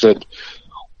Darren, like I said,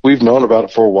 we've known about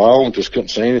it for a while and just couldn't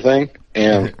say anything.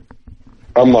 And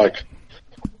I'm like,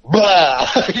 blah.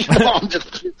 I'm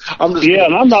just yeah,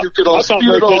 and I'm not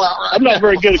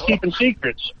very good at keeping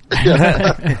secrets.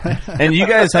 And you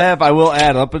guys have, I will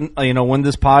add up, when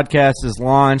this podcast is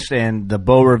launched and the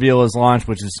bow reveal is launched,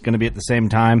 which is going to be at the same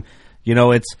time.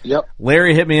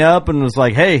 Larry hit me up and was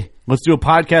like, "Hey, let's do a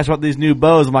podcast about these new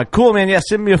bows." I'm like, "Cool, man. Yeah,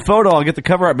 send me a photo. I'll get the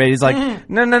cover art made." He's like,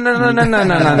 No.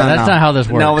 That's not how this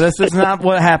works. No, this is not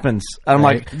what happens. I'm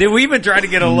like, did we even try to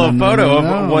get a little photo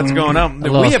of what's going on?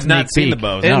 We have not seen the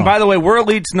bows. And by the way, we're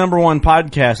Elite's #1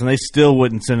 podcast, and they still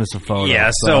wouldn't send us a photo. Yeah,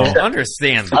 so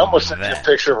understand. I almost sent you a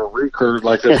picture of a recurve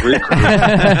like this.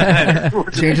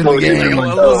 Changing the game.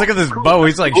 Look at this bow.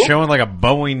 He's like showing like a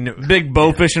Boeing big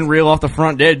bow fishing reel off the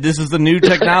front dead. This is the new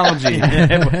technology.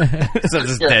 So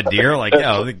this dead deer, like,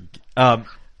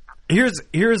 here's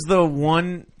the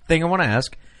one thing I want to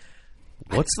ask.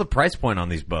 What's the price point on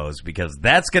these bows? Because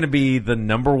that's going to be the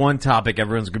 #1 topic.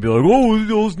 Everyone's going to be like,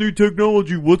 "Oh, all this new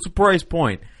technology. What's the price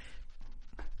point?"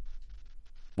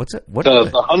 What's it? What?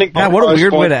 The hunting. Yeah, what a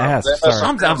weird way to ask.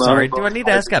 I'm sorry. Do I need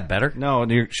to ask that better? No,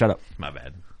 shut up. My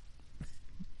bad.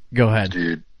 Go ahead,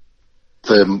 dude.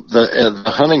 The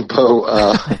hunting bow.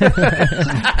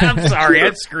 I'm sorry, I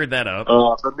screwed that up.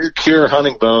 The new Cure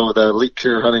hunting bow, the Elite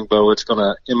Cure hunting bow, it's going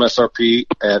to MSRP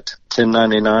at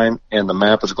 $10.99, and the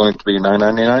map is going to be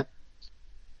 $9.99.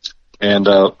 And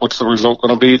what's the result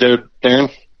going to be there,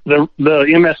 Darren? The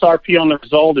MSRP on the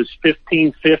result is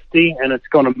 $15.50, and it's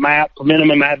going to map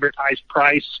minimum advertised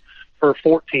price for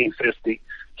 $14.50.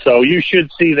 So you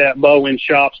should see that bow in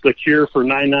shops, the Cure for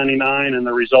 $9.99 and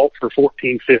the result for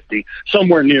 $14.50,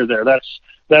 somewhere near there.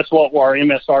 That's what our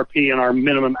MSRP and our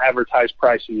minimum advertised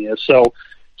pricing is. So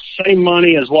same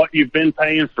money as what you've been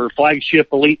paying for flagship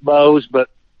Elite bows,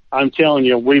 but I'm telling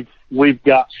you, we've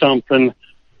got something.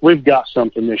 We've got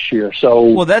something this year.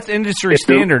 So that's industry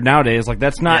standard nowadays. Like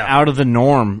that's not out of the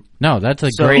norm. No, that's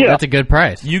that's a good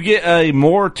price. You get a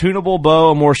more tunable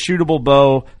bow, a more shootable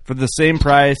bow for the same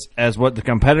price as what the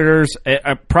competitors,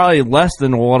 probably less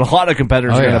than what a lot of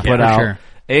competitors are going to put out. Sure.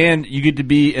 And you get to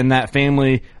be in that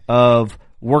family of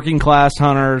working class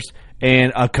hunters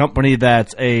and a company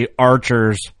that's a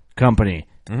archer's company.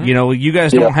 Mm-hmm. You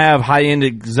guys don't have high end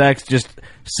execs just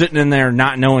sitting in there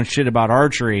not knowing shit about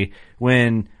archery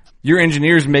when your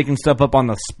engineers making stuff up on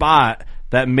the spot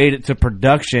that made it to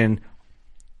production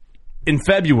in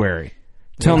February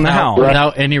till now.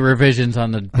 Without any revisions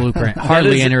on the blueprint.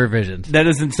 Hardly any revisions. That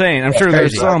is insane. I'm sure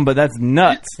there's some, but that's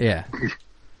nuts. Yeah.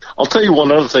 I'll tell you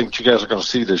one other thing that you guys are going to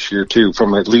see this year too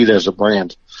from Elite as a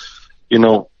brand. You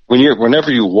know,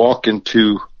 whenever you walk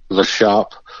into the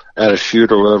shop at a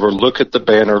shoot or whatever, look at the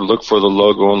banner, look for the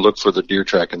logo, and look for the deer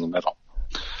track in the middle.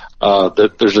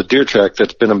 There's a deer track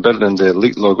that's been embedded in the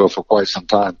Elite logo for quite some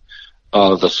time.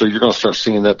 So you're going to start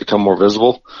seeing that become more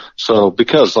visible. So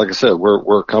because, like I said,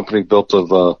 we're a company built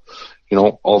of, you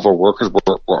know, all of our workers,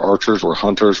 we're archers, we're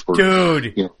hunters,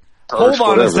 Dude. You know, Hold on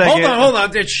whatever. a second. Hold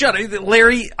on. Shut it.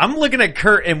 Larry, I'm looking at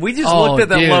Kurt, and we just looked at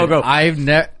that dude, logo. I've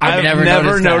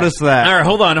never noticed that. All right,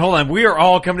 hold on. We are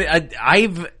all coming.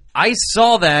 I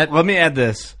saw that. Let me add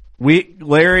this.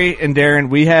 Larry and Darren,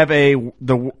 we have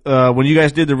when you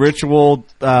guys did the ritual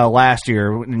last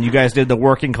year, when you guys did the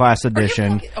working class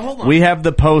edition, hold on. we have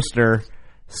the poster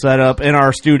set up in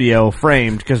our studio,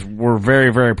 framed, because we're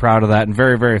very, very proud of that and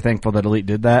very, very thankful that Elite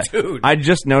did that. Dude. I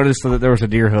just noticed that there was a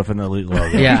deer hoof in the Elite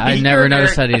logo. Yeah, I never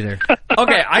noticed that either.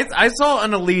 Okay, I saw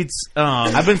an Elite's.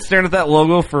 I've been staring at that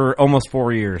logo for almost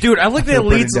 4 years. Dude, I looked at feel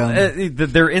pretty Elite's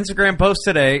dumb. their Instagram post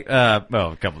today. A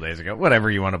couple days ago, whatever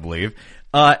you want to believe.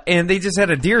 And they just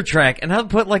had a deer track, and I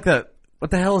put like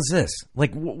what the hell is this?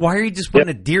 Like, why are you just putting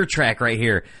a deer track right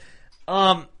here?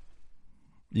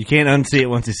 You can't unsee it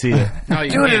once you see it. No,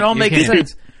 you Dude, can't. it all You makes can't.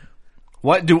 sense.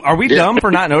 Are we dumb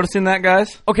for not noticing that,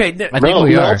 guys? Okay, I think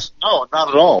we are. No, not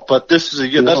at all. But this is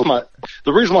the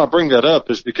reason why I bring that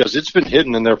up is because it's been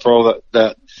hidden in there for all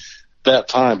that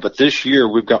time. But this year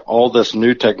we've got all this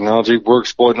new technology. We're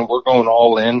exploiting it. We're going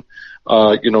all in.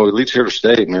 You know, Elite's here to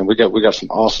stay, man. We got some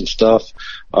awesome stuff.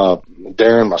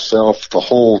 Darren, myself, the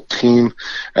whole team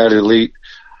at Elite.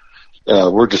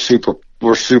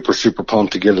 We're super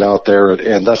pumped to get it out there,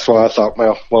 and that's why I thought,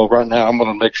 well, right now I'm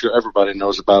going to make sure everybody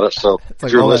knows about it. So It's if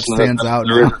like you're all that listening, stands out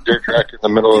there is now. a deer track in the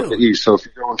middle of the East. So if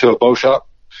you go into a bow shop,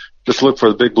 just look for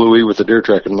the big blue E with the deer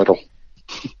track in the middle.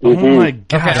 Oh my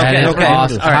god! That is okay.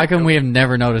 awesome. All right. How come we have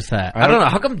never noticed that? I don't know.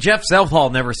 How come Jeff Southall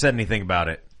never said anything about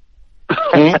it?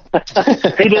 He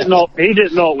didn't know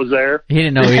it was there. He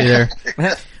didn't know either.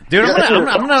 Dude,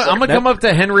 I'm gonna come up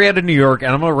to Henrietta, New York,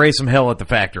 and I'm gonna raise some hell at the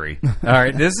factory. All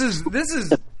right, this is.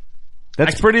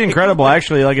 That's pretty incredible,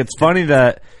 actually. Like, it's funny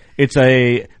that it's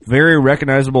a very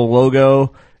recognizable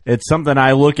logo. It's something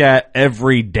I look at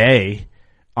every day,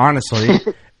 honestly,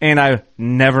 and I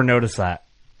never noticed that.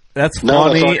 That's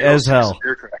funny as hell.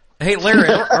 Hey, Larry,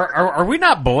 are we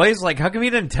not boys? Like, how come you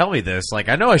didn't tell me this? Like,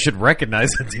 I know I should recognize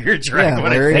a deer track. Yeah,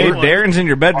 when Larry. I see Hey, one. Darren's in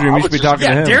your bedroom. You should be talking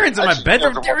to him. Darren's in my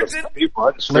bedroom.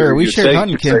 Larry, we shared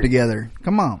hunting camp together.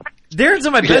 Come on. Darren's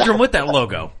in my bedroom with that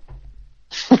logo.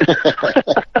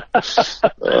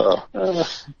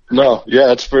 No,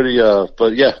 yeah, it's pretty.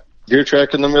 But yeah, deer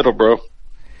track in the middle, bro.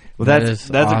 Well, That that's is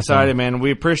awesome. exciting, man.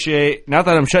 We appreciate. Not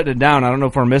that I'm shutting it down. I don't know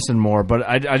if we're missing more, but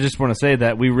I just want to say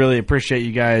that we really appreciate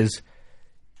you guys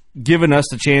giving us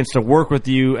the chance to work with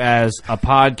you as a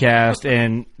podcast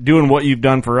and doing what you've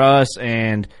done for us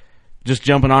and just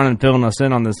jumping on and filling us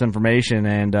in on this information.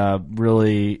 And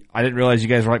really, I didn't realize you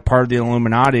guys were like part of the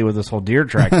Illuminati with this whole deer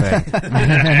track thing.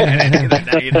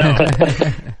 Now you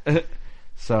know.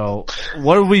 So,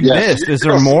 what have we missed? Is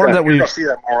there You're more gonna that we've? see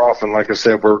that more often? Like I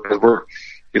said, we're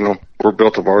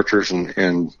built of archers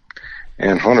and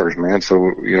hunters, man. So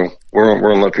we're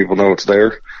gonna let people know it's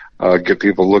there. Get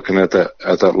people looking at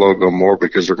that logo more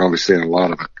because they're going to be seeing a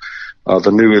lot of it. The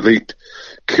new Elite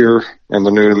Cure and the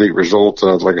new Elite Result,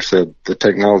 like I said, the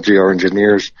technology, our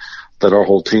engineers, that our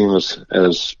whole team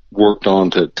has worked on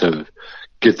to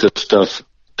get this stuff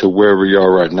to where we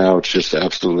are right now. It's just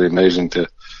absolutely amazing to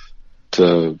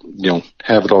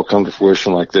have it all come to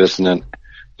fruition like this, and then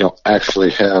actually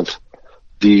have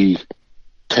the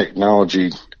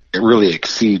technology really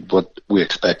exceed what we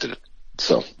expected.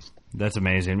 So. That's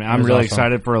amazing, man. I'm really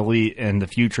excited for Elite and the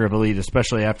future of Elite,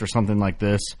 especially after something like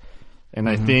this. And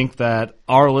I think that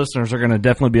our listeners are going to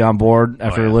definitely be on board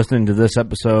after listening to this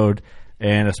episode,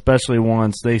 and especially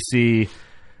once they see.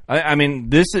 I mean,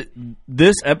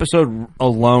 this episode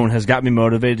alone has got me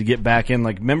motivated to get back in.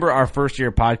 Like, remember our first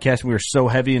year podcast? We were so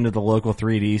heavy into the local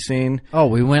 3D scene. Oh,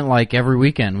 we went like every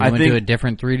weekend. We went to a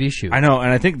different 3D shoot. I know,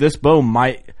 and I think this bow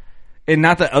might. And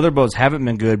not that other bows haven't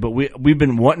been good, but we've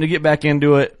been wanting to get back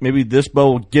into it. Maybe this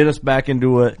bow will get us back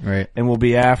into it, right? And we'll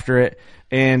be after it.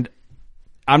 And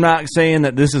I'm not saying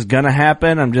that this is going to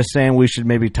happen. I'm just saying we should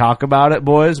maybe talk about it,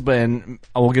 boys. And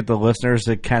we'll get the listeners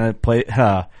to kind of play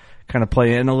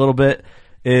in a little bit.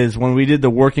 Is when we did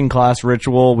the working class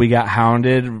ritual, we got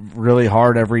hounded really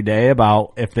hard every day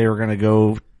about if they were going to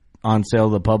go on sale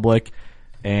to the public.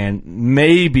 And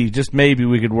maybe, just maybe,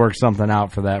 we could work something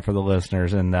out for the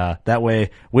listeners, and that way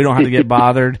we don't have to get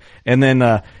bothered. And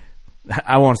then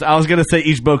I was going to say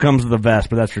each bow comes with a vest,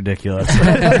 but that's ridiculous. A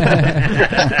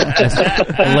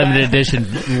limited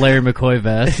edition Larry McCoy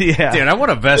vest. Yeah. Dude, I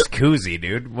want a vest koozie,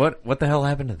 dude. What the hell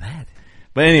happened to that?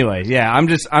 But anyway, yeah, I'm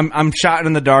shot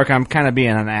in the dark. I'm kind of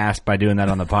being an ass by doing that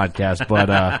on the podcast, but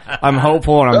I'm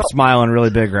hopeful and I'm smiling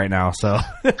really big right now. So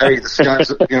hey, the sky's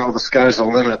the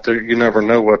limit. You never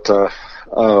know what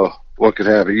could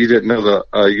happen. You didn't know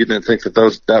you didn't think that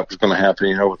was going to happen.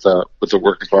 With the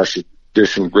working class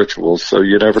edition rituals. So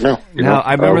you never know.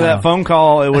 I remember that phone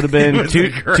call. It would have been two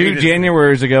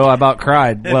Januaries ago. I about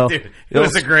cried. Well, dude, it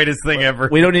was the greatest thing ever.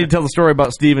 We don't need to tell the story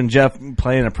about Steve and Jeff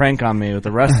playing a prank on me with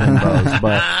the wrestling bows,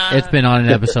 but it's been on an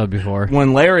episode before.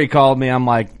 When Larry called me, I'm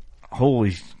like,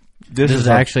 holy, this is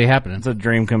actually happening. It's a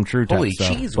dream come true type Holy stuff.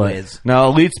 cheese whiz. No,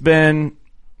 Elite's been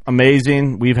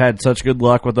amazing. We've had such good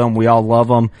luck with them. We all love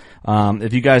them.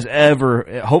 If you guys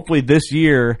ever, hopefully this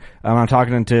year, I'm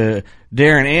talking to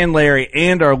Darren and Larry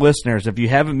and our listeners, if you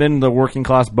haven't been to the Working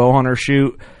Class Bowhunter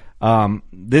shoot,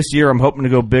 this year I'm hoping to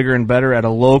go bigger and better at a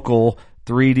local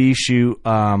 3D shoot,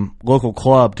 local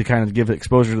club to kind of give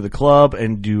exposure to the club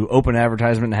and do open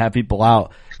advertisement and have people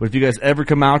out. But if you guys ever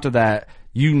come out to that,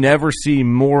 you never see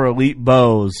more elite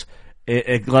bows,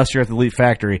 unless you're at the Elite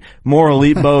Factory, more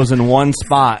elite bows in one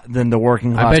spot than the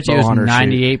Working Class Bowhunter shoot. I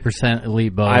bet you it's 98%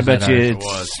 elite bows. I bet you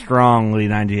it's strongly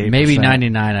 98%. Maybe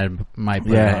 99 I might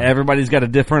put Yeah, on. everybody's got a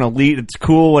different elite. It's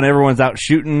cool when everyone's out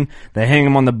shooting. They hang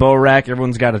them on the bow rack.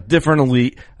 Everyone's got a different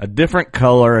elite, a different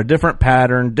color, a different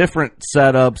pattern, different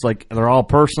setups. Like, they're all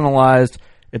personalized.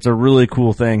 It's a really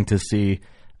cool thing to see.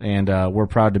 And we're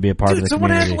proud to be a part of the someone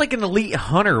community. had like an Elite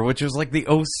Hunter, which was like the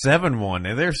 07 one,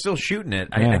 and they're still shooting it.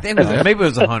 Yeah. I think maybe it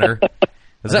was a Hunter.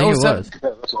 Was that 07? Yeah,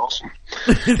 that's awesome.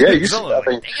 Yeah, you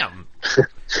damn.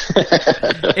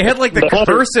 It had like the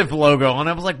cursive logo on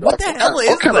it. I was like, what the hell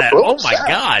is that? Oh my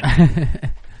God. I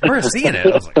remember seeing it. I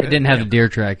was like, It didn't have the deer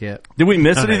track yet. Did we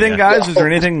miss anything, guys? Is there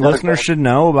anything listeners should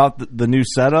know about the new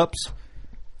setups?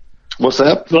 What's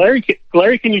that?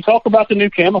 Larry, can you talk about the new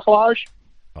camouflage?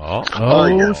 Oh,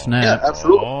 yeah. Snap. Yeah,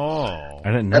 absolutely. Oh.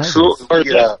 I didn't know.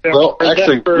 Absolutely. Yeah. Well,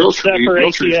 actually, Realtree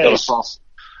ATA? got a soft.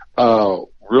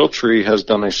 Realtree has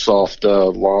done a soft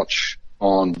launch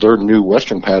on their new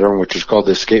Western pattern, which is called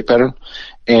the Escape pattern,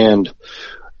 and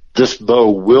this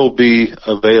bow will be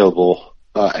available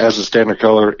as a standard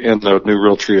color in the new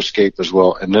Realtree Escape as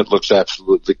well, and it looks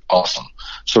absolutely awesome.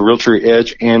 So Realtree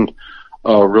Edge and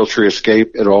Realtree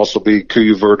Escape. It'll also be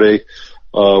Cuyo Verde.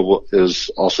 Is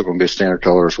also going to be a standard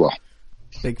color as well.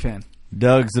 Big fan.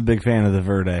 Doug's a big fan of the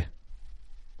Verde.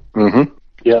 Mm-hmm.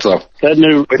 Yeah. So that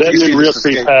new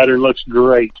Realtree pattern looks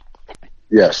great.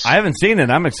 Yes. I haven't seen it.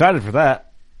 I'm excited for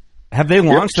that. Have they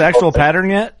launched the actual pattern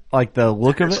yet? Like the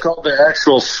look of it? It's called the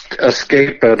actual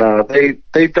Escape, and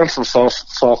they've done some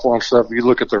soft launch stuff. If you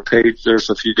look at their page, there's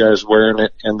a few guys wearing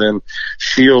it, and then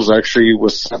Shields actually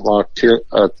with Scentlock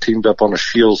teamed up on a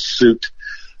Shields suit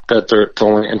that they're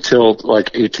only until like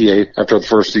ATA after the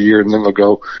first of the year, and then they'll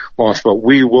go launch. But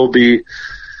we will be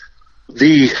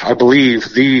I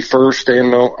believe the first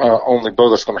and only bow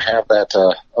that's going to have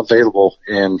that available,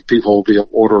 and people will be able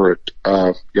to order it,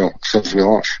 since we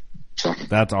launch. So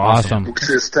that's awesome. Which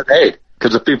is today,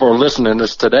 because if people are listening,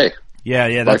 it's today.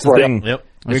 Yeah, that's like the thing. Yep.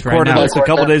 We recorded this a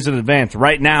couple days in advance.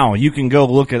 Right now, you can go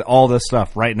look at all this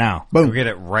stuff right now. Boom. Go get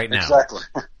it right now. Exactly.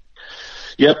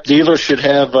 Yep, dealers should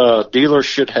have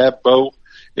bow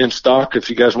in stock.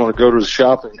 If you guys want to go to the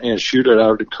shop and shoot it,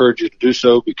 I would encourage you to do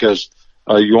so, because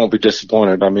you won't be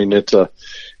disappointed. I mean, it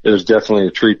is definitely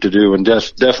a treat to do, and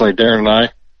definitely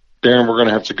Darren, we're going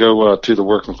to have to go to the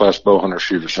Working Class Bowhunter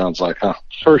shoot. It sounds like, huh?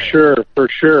 For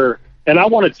sure. And I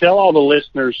want to tell all the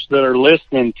listeners that are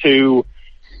listening to,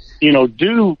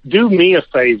 do me a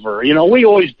favor. We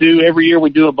always do, every year we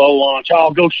do a bow launch.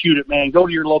 Oh, go shoot it, man. Go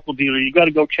to your local dealer. You got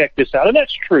to go check this out. And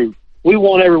that's true. We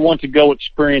want everyone to go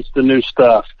experience the new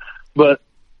stuff. But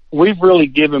we've really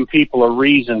given people a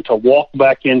reason to walk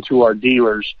back into our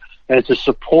dealers and to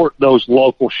support those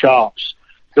local shops.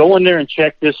 Go in there and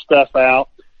check this stuff out.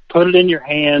 Put it in your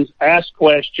hands. Ask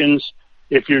questions.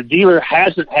 If your dealer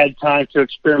hasn't had time to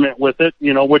experiment with it,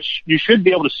 which you should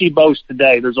be able to see bows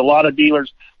today. There's a lot of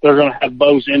dealers that are going to have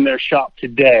bows in their shop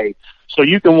today. So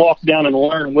you can walk down and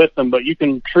learn with them, but you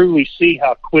can truly see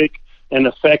how quick and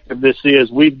effective this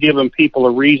is. We've given people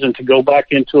a reason to go back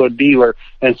into a dealer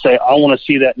and say, I want to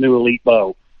see that new Elite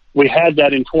bow. We had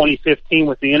that in 2015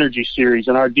 with the Energy Series,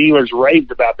 and our dealers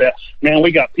raved about that. Man,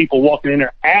 we got people walking in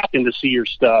there asking to see your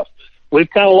stuff. We've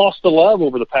kind of lost the love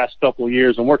over the past couple of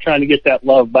years, and we're trying to get that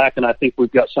love back, and I think we've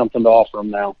got something to offer them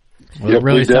now. Well, it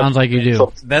really sounds like you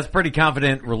do. That's pretty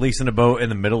confident releasing a bow in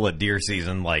the middle of deer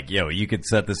season. Like, you could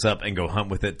set this up and go hunt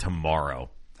with it tomorrow.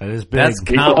 That is big. That's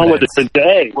He's on with it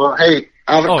today. Well, hey,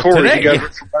 out of Corey, today. you guys are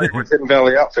familiar with Hidden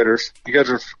Valley Outfitters. You guys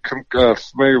are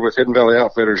familiar with Hidden Valley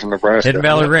Outfitters in Nebraska. Hidden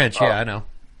Valley Ranch, yeah, I know.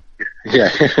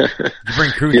 Yeah. You bring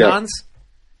croutons?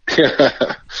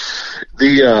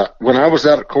 Yeah. When I was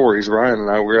out at Corey's, Ryan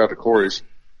and I were out at Corey's,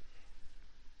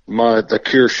 the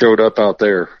cure showed up out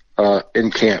there in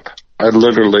camp.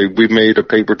 We made a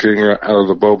paper tuner out of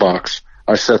the bow box.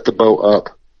 I set the bow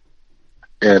up,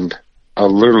 and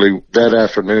literally that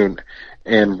afternoon,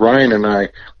 and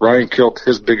Ryan killed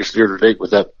his biggest deer to date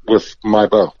with my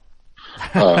bow.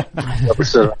 And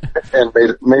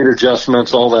made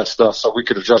adjustments, all that stuff, so we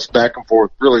could adjust back and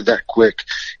forth really that quick.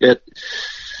 It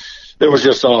was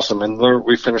just awesome. And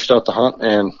we finished out the hunt,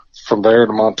 and from there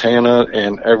to Montana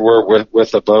and everywhere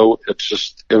with a bow, it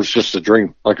was just a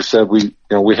dream. Like I said, we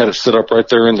had it set up right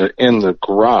there in the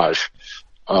garage,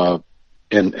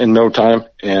 in no time,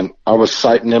 and I was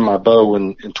sighting in my bow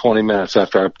in 20 minutes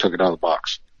after I took it out of the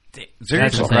box.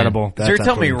 That's incredible. So you're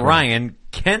telling me Ryan,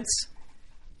 Kent's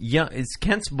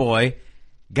boy,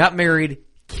 got married,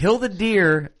 killed a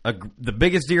deer, the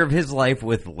biggest deer of his life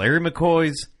with Larry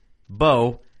McCoy's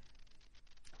bow,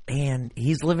 and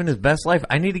he's living his best life.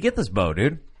 I need to get this bow,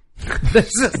 dude.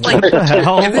 This is like, what the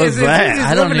hell was that? He's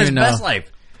I don't living his even know. best life.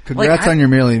 Congrats on your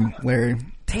mailing, Larry.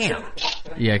 Damn.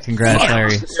 Yeah, congrats,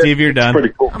 Larry. Steve, you're done. Pretty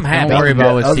cool. I'm happy. Don't worry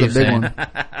about what That was a Steve's big saying. one.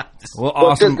 Well,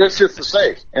 awesome. That's just to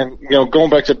say, and going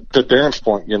back to Darren's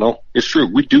point, it's true.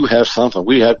 We do have something.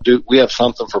 We have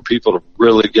something for people to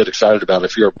really get excited about.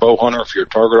 If you're a bow hunter, if you're a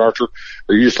target archer,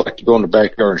 or you just like to go in the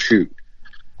backyard and shoot,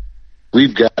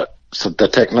 we've got the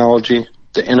technology,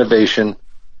 the innovation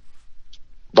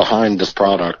behind this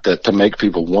product to make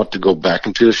people want to go back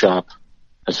into the shop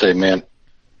and say, "Man,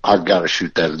 I've got to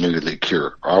shoot that New Elite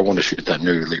Cure, or I want to shoot that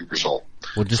New Elite Result."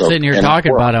 Well, just sitting here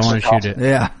talking about it, I want to shoot it.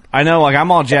 Yeah. I know, like,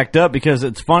 I'm all jacked up because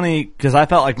it's funny because I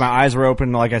felt like my eyes were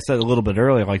open, like I said a little bit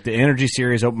earlier. Like, the Energy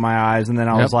Series opened my eyes, and then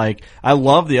I was like, I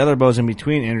love the other bows in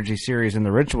between Energy Series and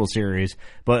the Ritual Series,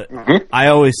 but I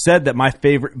always said that my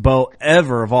favorite bow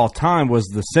ever of all time was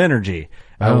the Synergy.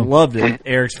 I loved it.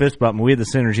 Eric's Fist Bump, and we had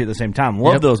the Synergy at the same time.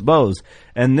 Loved those bows.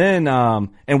 And then,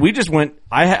 and we just went,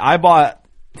 I bought,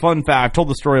 fun fact, I've told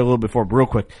the story a little before, but real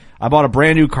quick. I bought a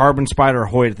brand new Carbon Spider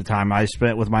Hoyt at the time. I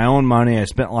spent with my own money. I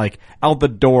spent out the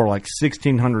door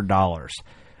 $1,600.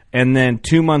 And then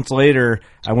 2 months later,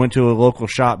 I went to a local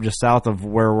shop just south of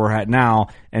where we're at now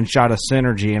and shot a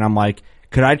Synergy. And I'm like,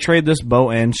 could I trade this bow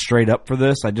in straight up for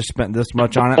this? I just spent this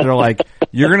much on it. They're like,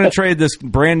 you're going to trade this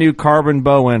brand new carbon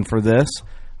bow in for this?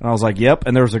 And I was like, yep.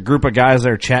 And there was a group of guys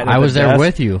there chatting. I was there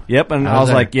with you. Yep. And I was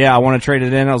like, yeah, I want to trade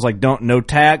it in. I was like, no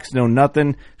tax, no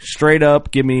nothing. Straight up,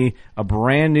 give me a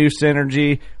brand new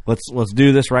Synergy. Let's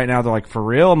do this right now. They're like, for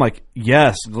real? I'm like,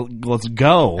 yes, let's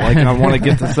go. Like, I want to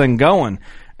get this thing going.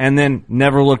 And then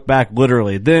never looked back,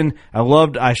 literally. Then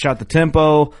I shot the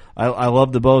Tempo. I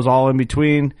loved the bows all in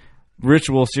between.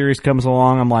 Ritual Series comes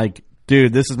along. I'm like,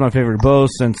 dude, this is my favorite bow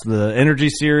since the Energy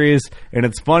Series, and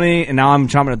it's funny, and now I'm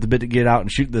chomping at the bit to get out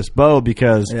and shoot this bow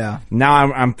because now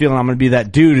I'm feeling I'm going to be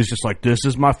that dude who's just like, this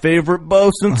is my favorite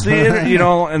bow since the Energy,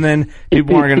 and then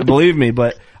people aren't going to believe me,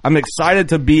 but I'm excited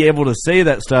to be able to say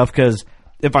that stuff because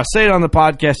if I say it on the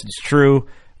podcast, it's true.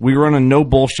 We run a no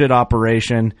bullshit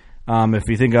operation. If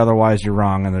you think otherwise, you're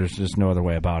wrong, and there's just no other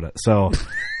way about it. So,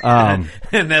 and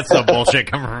that's no bullshit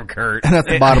coming from Kurt. That's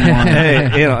the bottom line.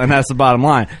 Hey, and that's the bottom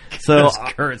line. So,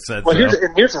 Kurt said well, so.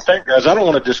 Here's the thing, guys. I don't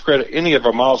want to discredit any of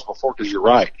our models before because you're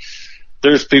right.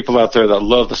 There's people out there that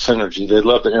love the Synergy. They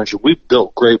love the Energy. We've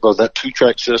built great bows. That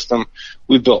 2-track system,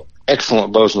 we've built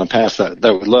excellent bows in the past that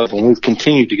we love, and we've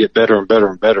continued to get better and better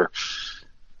and better.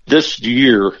 This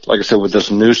year, like I said, with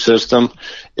this new system,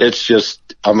 it's just,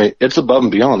 it's above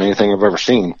and beyond anything I've ever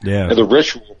seen. Yeah. And the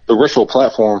Ritual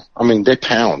platform, they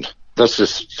pound. That's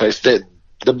just face it.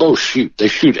 The bows shoot. They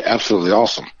shoot absolutely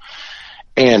awesome.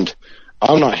 And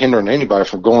I'm not hindering anybody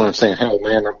from going and saying, "Hey,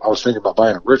 man, I was thinking about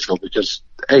buying a Ritual," because,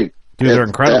 hey, dude, they're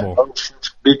incredible.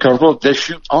 Be comfortable. They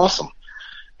shoot awesome.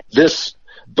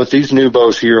 But these new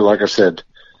bows here, like I said,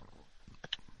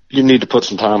 you need to put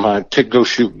some time on it. Go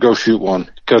shoot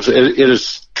one, because it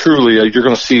is truly you're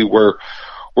going to see where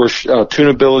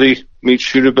tunability meets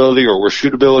shootability, or where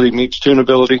shootability meets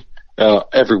tunability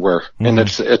everywhere, and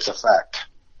it's a fact.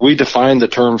 We define the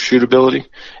term shootability,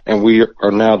 and we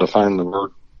are now defining the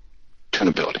word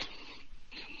tunability.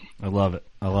 I love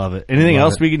it. Anything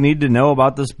else we need to know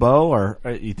about this bow, or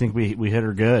you think we hit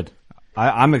her good?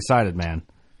 I'm excited, man.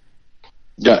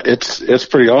 Yeah, it's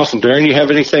pretty awesome. Darren, you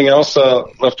have anything else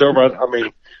left over?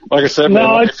 Like I said,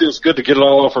 man, it feels good to get it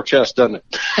all off our chest, doesn't it?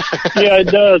 Yeah, it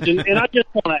does. And I just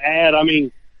want to add,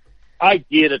 I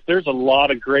get it. There's a lot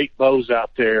of great bows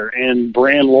out there and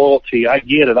brand loyalty. I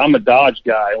get it. I'm a Dodge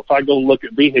guy. If I go look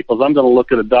at vehicles, I'm going to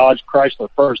look at a Dodge Chrysler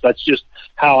first. That's just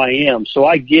how I am. So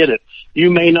I get it. You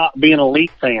may not be an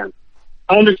elite fan.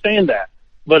 I understand that.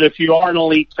 But if you are an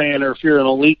elite fan or if you're an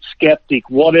elite skeptic,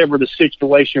 whatever the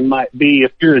situation might be,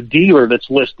 if you're a dealer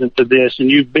that's listening to this and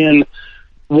you've been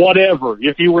whatever,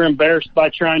 if you were embarrassed by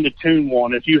trying to tune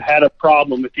one, if you had a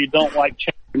problem, if you don't like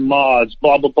changing mods,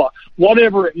 blah, blah, blah,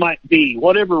 whatever it might be,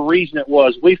 whatever reason it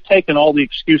was, we've taken all the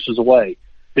excuses away.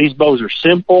 These bows are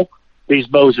simple. These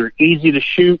bows are easy to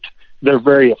shoot. They're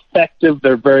very effective.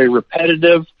 They're very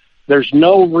repetitive. There's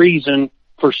no reason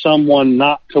for someone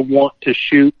not to want to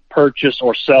shoot, purchase,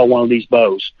 or sell one of these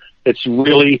bows.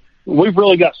 We've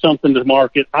really got something to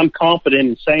market. I'm confident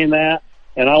in saying that,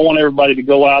 and I want everybody to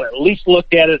go out, at least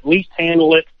look at it, at least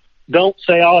handle it. Don't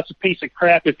say, oh, it's a piece of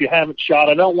crap if you haven't shot.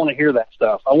 I don't want to hear that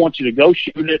stuff. I want you to go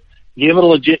shoot it, give it a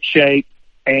legit shape,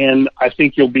 and I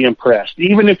think you'll be impressed.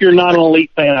 Even if you're not an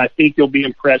elite fan, I think you'll be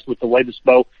impressed with the way this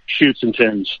bow shoots and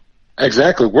tunes.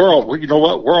 Exactly. You know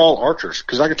what? We're all archers.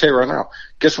 Because I can tell you right now,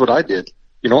 guess what I did?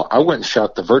 I went and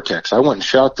shot the Vertex. I went and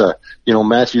shot the,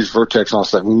 Matthews Vertex and all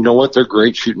that. And you know what? They're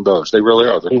great shooting bows. They really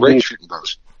are. They're great shooting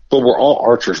bows. But we're all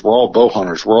archers. We're all bow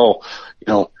hunters. We're all,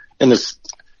 in this,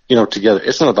 together.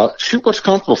 It's not about shoot what's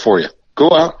comfortable for you.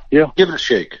 Go out, give it a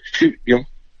shake. Shoot,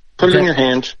 put it in your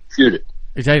hands, shoot it.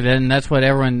 Exactly. And that's what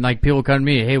everyone, people come to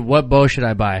me, hey, what bow should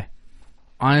I buy?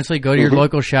 Honestly, go to your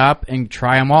local shop and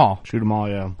try them all. Shoot them all,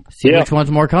 yeah. See which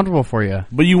one's more comfortable for you.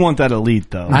 But you want that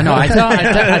elite, though. I know. I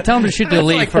tell them to shoot the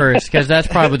elite first because that's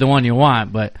probably the one you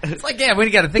want. But it's when you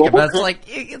got to think about it,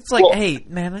 it's like, hey,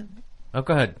 man. Oh,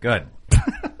 go ahead.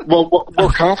 Well, we're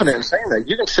confident in saying that.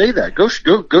 You can say that. Go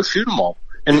shoot them all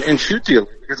and shoot the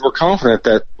elite because we're confident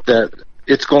that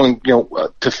it's going,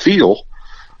 to feel.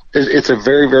 It's a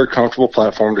very, very comfortable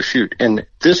platform to shoot. And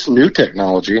this new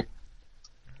technology,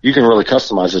 you can really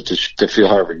customize it to feel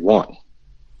however you want.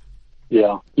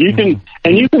 Yeah, you can,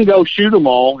 and you can go shoot them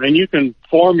all, and you can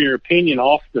form your opinion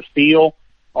off the feel,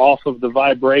 off of the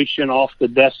vibration, off the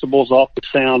decibels, off the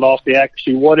sound, off the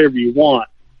accuracy, whatever you want.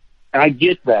 I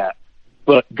get that,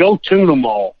 but go tune them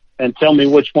all and tell me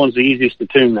which one's the easiest to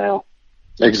tune now.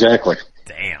 Exactly.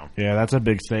 Damn. Yeah, that's a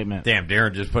big statement. Damn,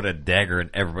 Darren just put a dagger in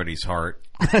everybody's heart.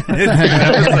 Damn,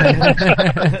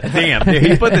 dude,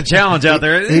 he put the challenge out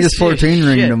there. He just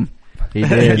 14-ringed him. He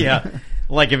did. Yeah.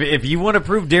 Like if you want to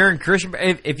prove Darren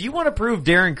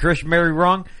Christenberry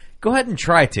wrong, go ahead and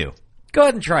try to.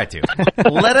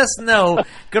 Let us know.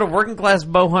 Go to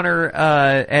workingclassbowhunter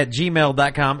at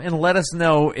gmail.com and let us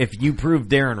know if you prove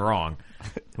Darren wrong.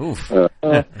 Oof.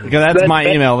 Because that's my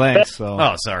email, thanks. So.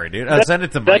 Oh, sorry, dude. Send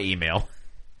it to my email.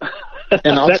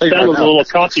 And I'll that tell you sounded right a little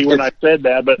cocky when I said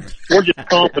that, but we're just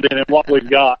confident in what we've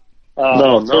got.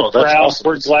 No, we're that's proud. awesome.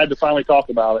 We're glad to finally talk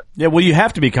about it. Yeah, well, you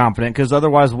have to be confident because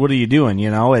otherwise, what are you doing?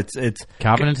 It's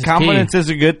confidence is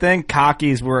a good thing. Cocky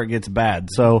is where it gets bad.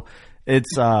 So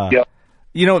it's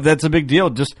that's a big deal.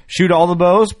 Just shoot all the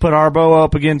bows, put our bow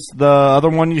up against the other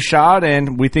one you shot,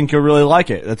 and we think you'll really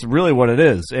like it. That's really what it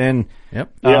is. And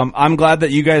I'm glad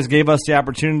that you guys gave us the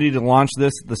opportunity to launch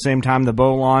this at the same time the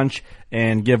bow launch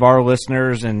and give our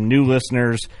listeners and new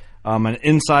listeners an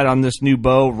insight on this new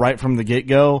bow right from the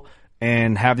get-go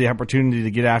and have the opportunity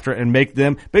to get after it and make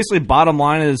them. Basically, bottom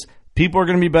line is people are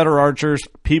going to be better archers.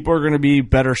 People are going to be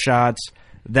better shots.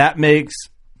 That makes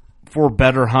for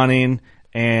better hunting.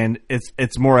 And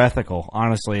it's more ethical,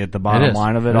 honestly, at the bottom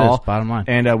line of it all. Bottom line.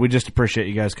 And we just appreciate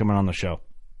you guys coming on the show.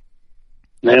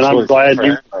 And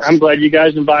I'm glad you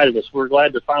guys invited us. We're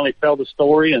glad to finally tell the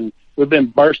story, and we've been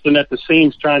bursting at the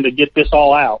seams trying to get this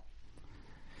all out.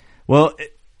 Well,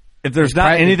 if there's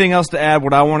not anything else to add,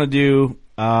 what I want to do,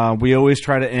 we always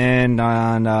try to end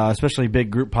on, especially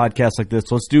big group podcasts like this.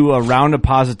 Let's do a round of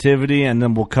positivity, and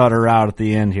then we'll cut her out at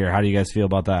the end here. How do you guys feel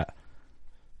about that?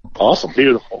 Awesome.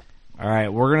 Beautiful. All right,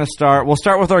 we're going to start. We'll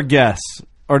start with our guests.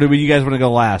 Or do you guys want to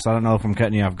go last? I don't know if I'm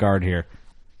cutting you off guard here.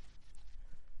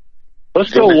 Let's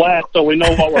go last so we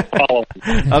know what we're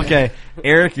following. Okay.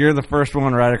 Eric, you're the first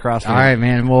one right across from All right,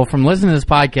 man. Well, from listening to this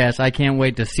podcast, I can't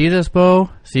wait to see this bow,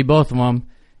 see both of them,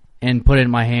 and put it in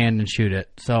my hand and shoot it.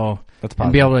 So that's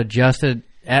and be able to adjust it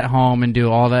at home and do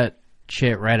all that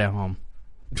shit right at home.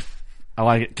 I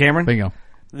like it. Cameron? Bingo.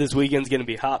 This weekend's going to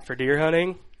be hot for deer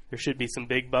hunting. There should be some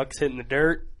big bucks hitting the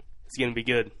dirt. It's going to be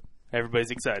good.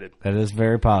 Everybody's excited. That is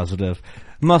very positive.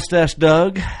 Mustache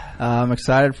Doug. I'm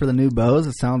excited for the new bows.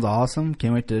 It sounds awesome.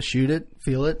 Can't wait to shoot it,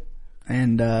 feel it.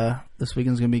 And this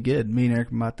weekend's going to be good. Me and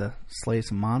Eric are about to slay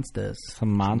some monsters.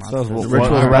 Some monsters?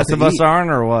 The rest of us eat. aren't,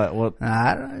 or what?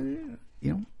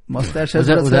 Mustache Was has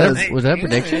that, what was, it that says. a, was that a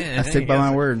prediction? I stick by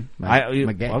my word.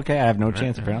 Okay, I have no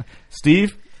chance apparently.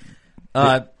 Steve?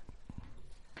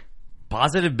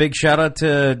 Positive big shout out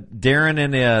to Darren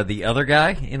and the other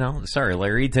guy. Sorry,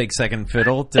 Larry, take second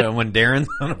fiddle to when Darren's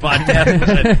on the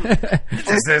podcast. But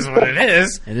this is what it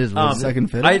is. It is second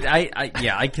fiddle.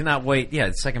 I cannot wait. Yeah,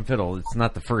 it's second fiddle. It's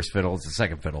not the first fiddle. It's the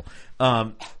second fiddle.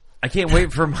 I can't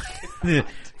wait for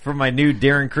my new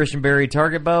Darren Christianberry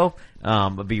target bow.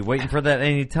 I'll be waiting for that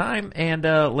any time. And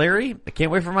Larry, I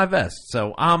can't wait for my vest.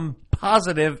 So I'm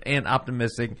positive and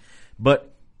optimistic, but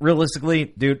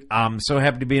realistically, dude, I'm so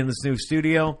happy to be in this new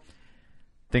studio.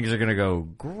 Things are going to go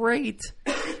great.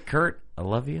 Kurt, I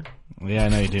love you. Yeah, I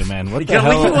know you do, man. What the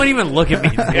hell? You won't even look at me.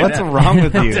 Dude. What's wrong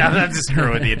with you? I'm just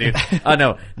screwing with you, dude.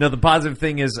 No, the positive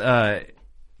thing is,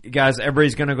 guys,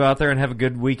 everybody's going to go out there and have a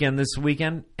good weekend this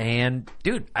weekend. And,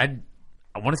 dude, I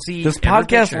want to see this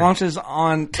podcast launches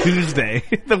on Tuesday.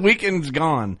 The weekend's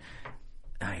gone.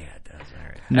 Oh, yeah, it does. All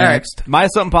right. Next. My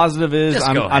something positive is Just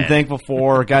go I'm ahead. thankful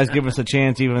for guys give us a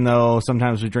chance, even though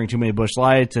sometimes we drink too many Busch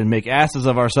Lights and make asses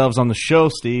of ourselves on the show,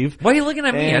 Steve. Why are you looking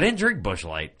at me? And I didn't drink Busch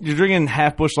Light. You're drinking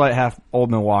half Busch Light, half Old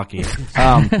Milwaukee.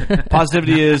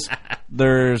 Positivity is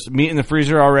there's meat in the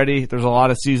freezer already. There's a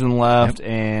lot of season left,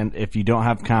 and if you don't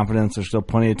have confidence, there's still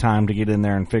plenty of time to get in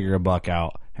there and figure a buck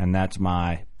out. And that's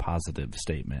my positive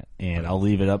statement. And I'll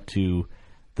leave it up to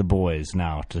the boys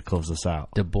now to close this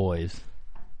out. The boys.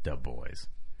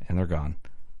 And they're gone.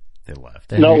 They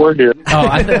left. No, we're here.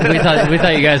 Oh, we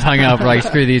thought you guys hung up. We're like,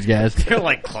 screw these guys. They're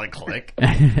like click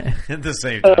at the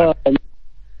same time.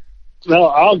 No,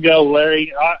 I'll go,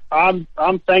 Larry. I'm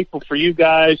thankful for you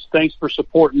guys. Thanks for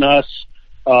supporting us.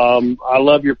 I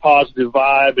love your positive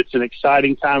vibe. It's an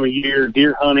exciting time of year.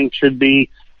 Deer hunting should be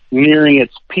nearing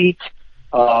its peak.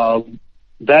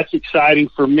 That's exciting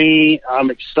for me.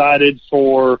 I'm excited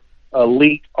for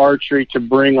Elite Archery to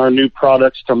bring our new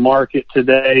products to market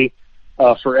today,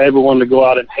 for everyone to go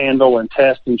out and handle and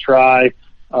test and try.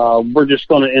 We're just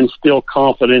going to instill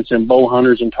confidence in bow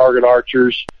hunters and target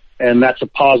archers, and that's a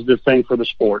positive thing for the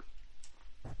sport.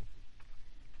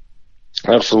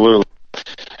 Absolutely.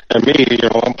 And me,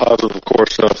 I'm positive, of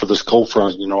course, for this cold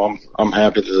front. I'm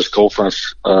happy that this cold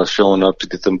front's showing up to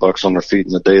get them bucks on their feet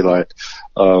in the daylight.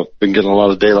 Been getting a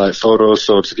lot of daylight photos,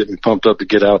 so it's getting me pumped up to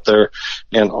get out there.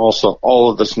 And also all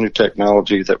of this new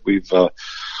technology that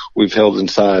we've held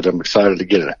inside, I'm excited to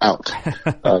get it out.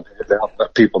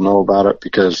 Let people know about it,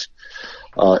 because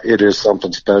it is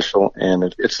something special,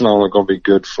 and it's not only going to be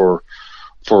good for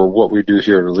what we do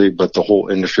here at Elite, but the whole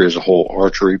industry as a whole,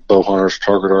 archery, bow hunters,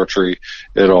 target archery,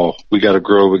 it all. We got to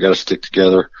grow. We got to stick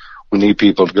together. We need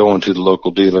people to go into the local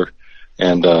dealer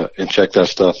and check that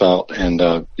stuff out,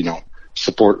 and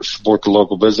support the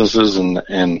local businesses and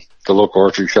the local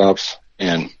archery shops,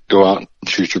 and go out and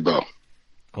shoot your bow.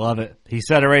 Love it. He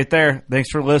said it right there. Thanks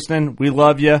for listening. We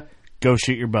love you. Go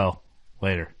shoot your bow.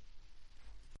 Later.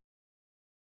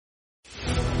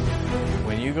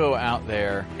 When you go out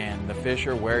there and the fish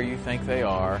are where you think they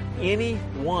are, any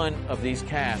one of these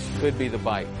casts could be the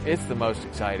bite. It's the most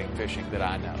exciting fishing that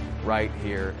I know, right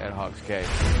here at Hawks Cave.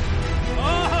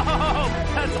 Oh,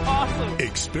 that's awesome!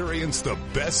 Experience the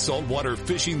best saltwater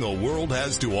fishing the world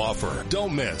has to offer.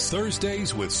 Don't miss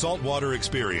Thursdays with Saltwater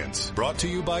Experience, brought to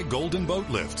you by Golden Boat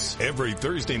Lifts, every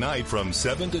Thursday night from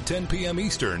 7 to 10 p.m.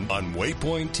 Eastern on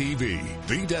Waypoint TV,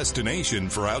 the destination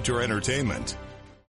for outdoor entertainment.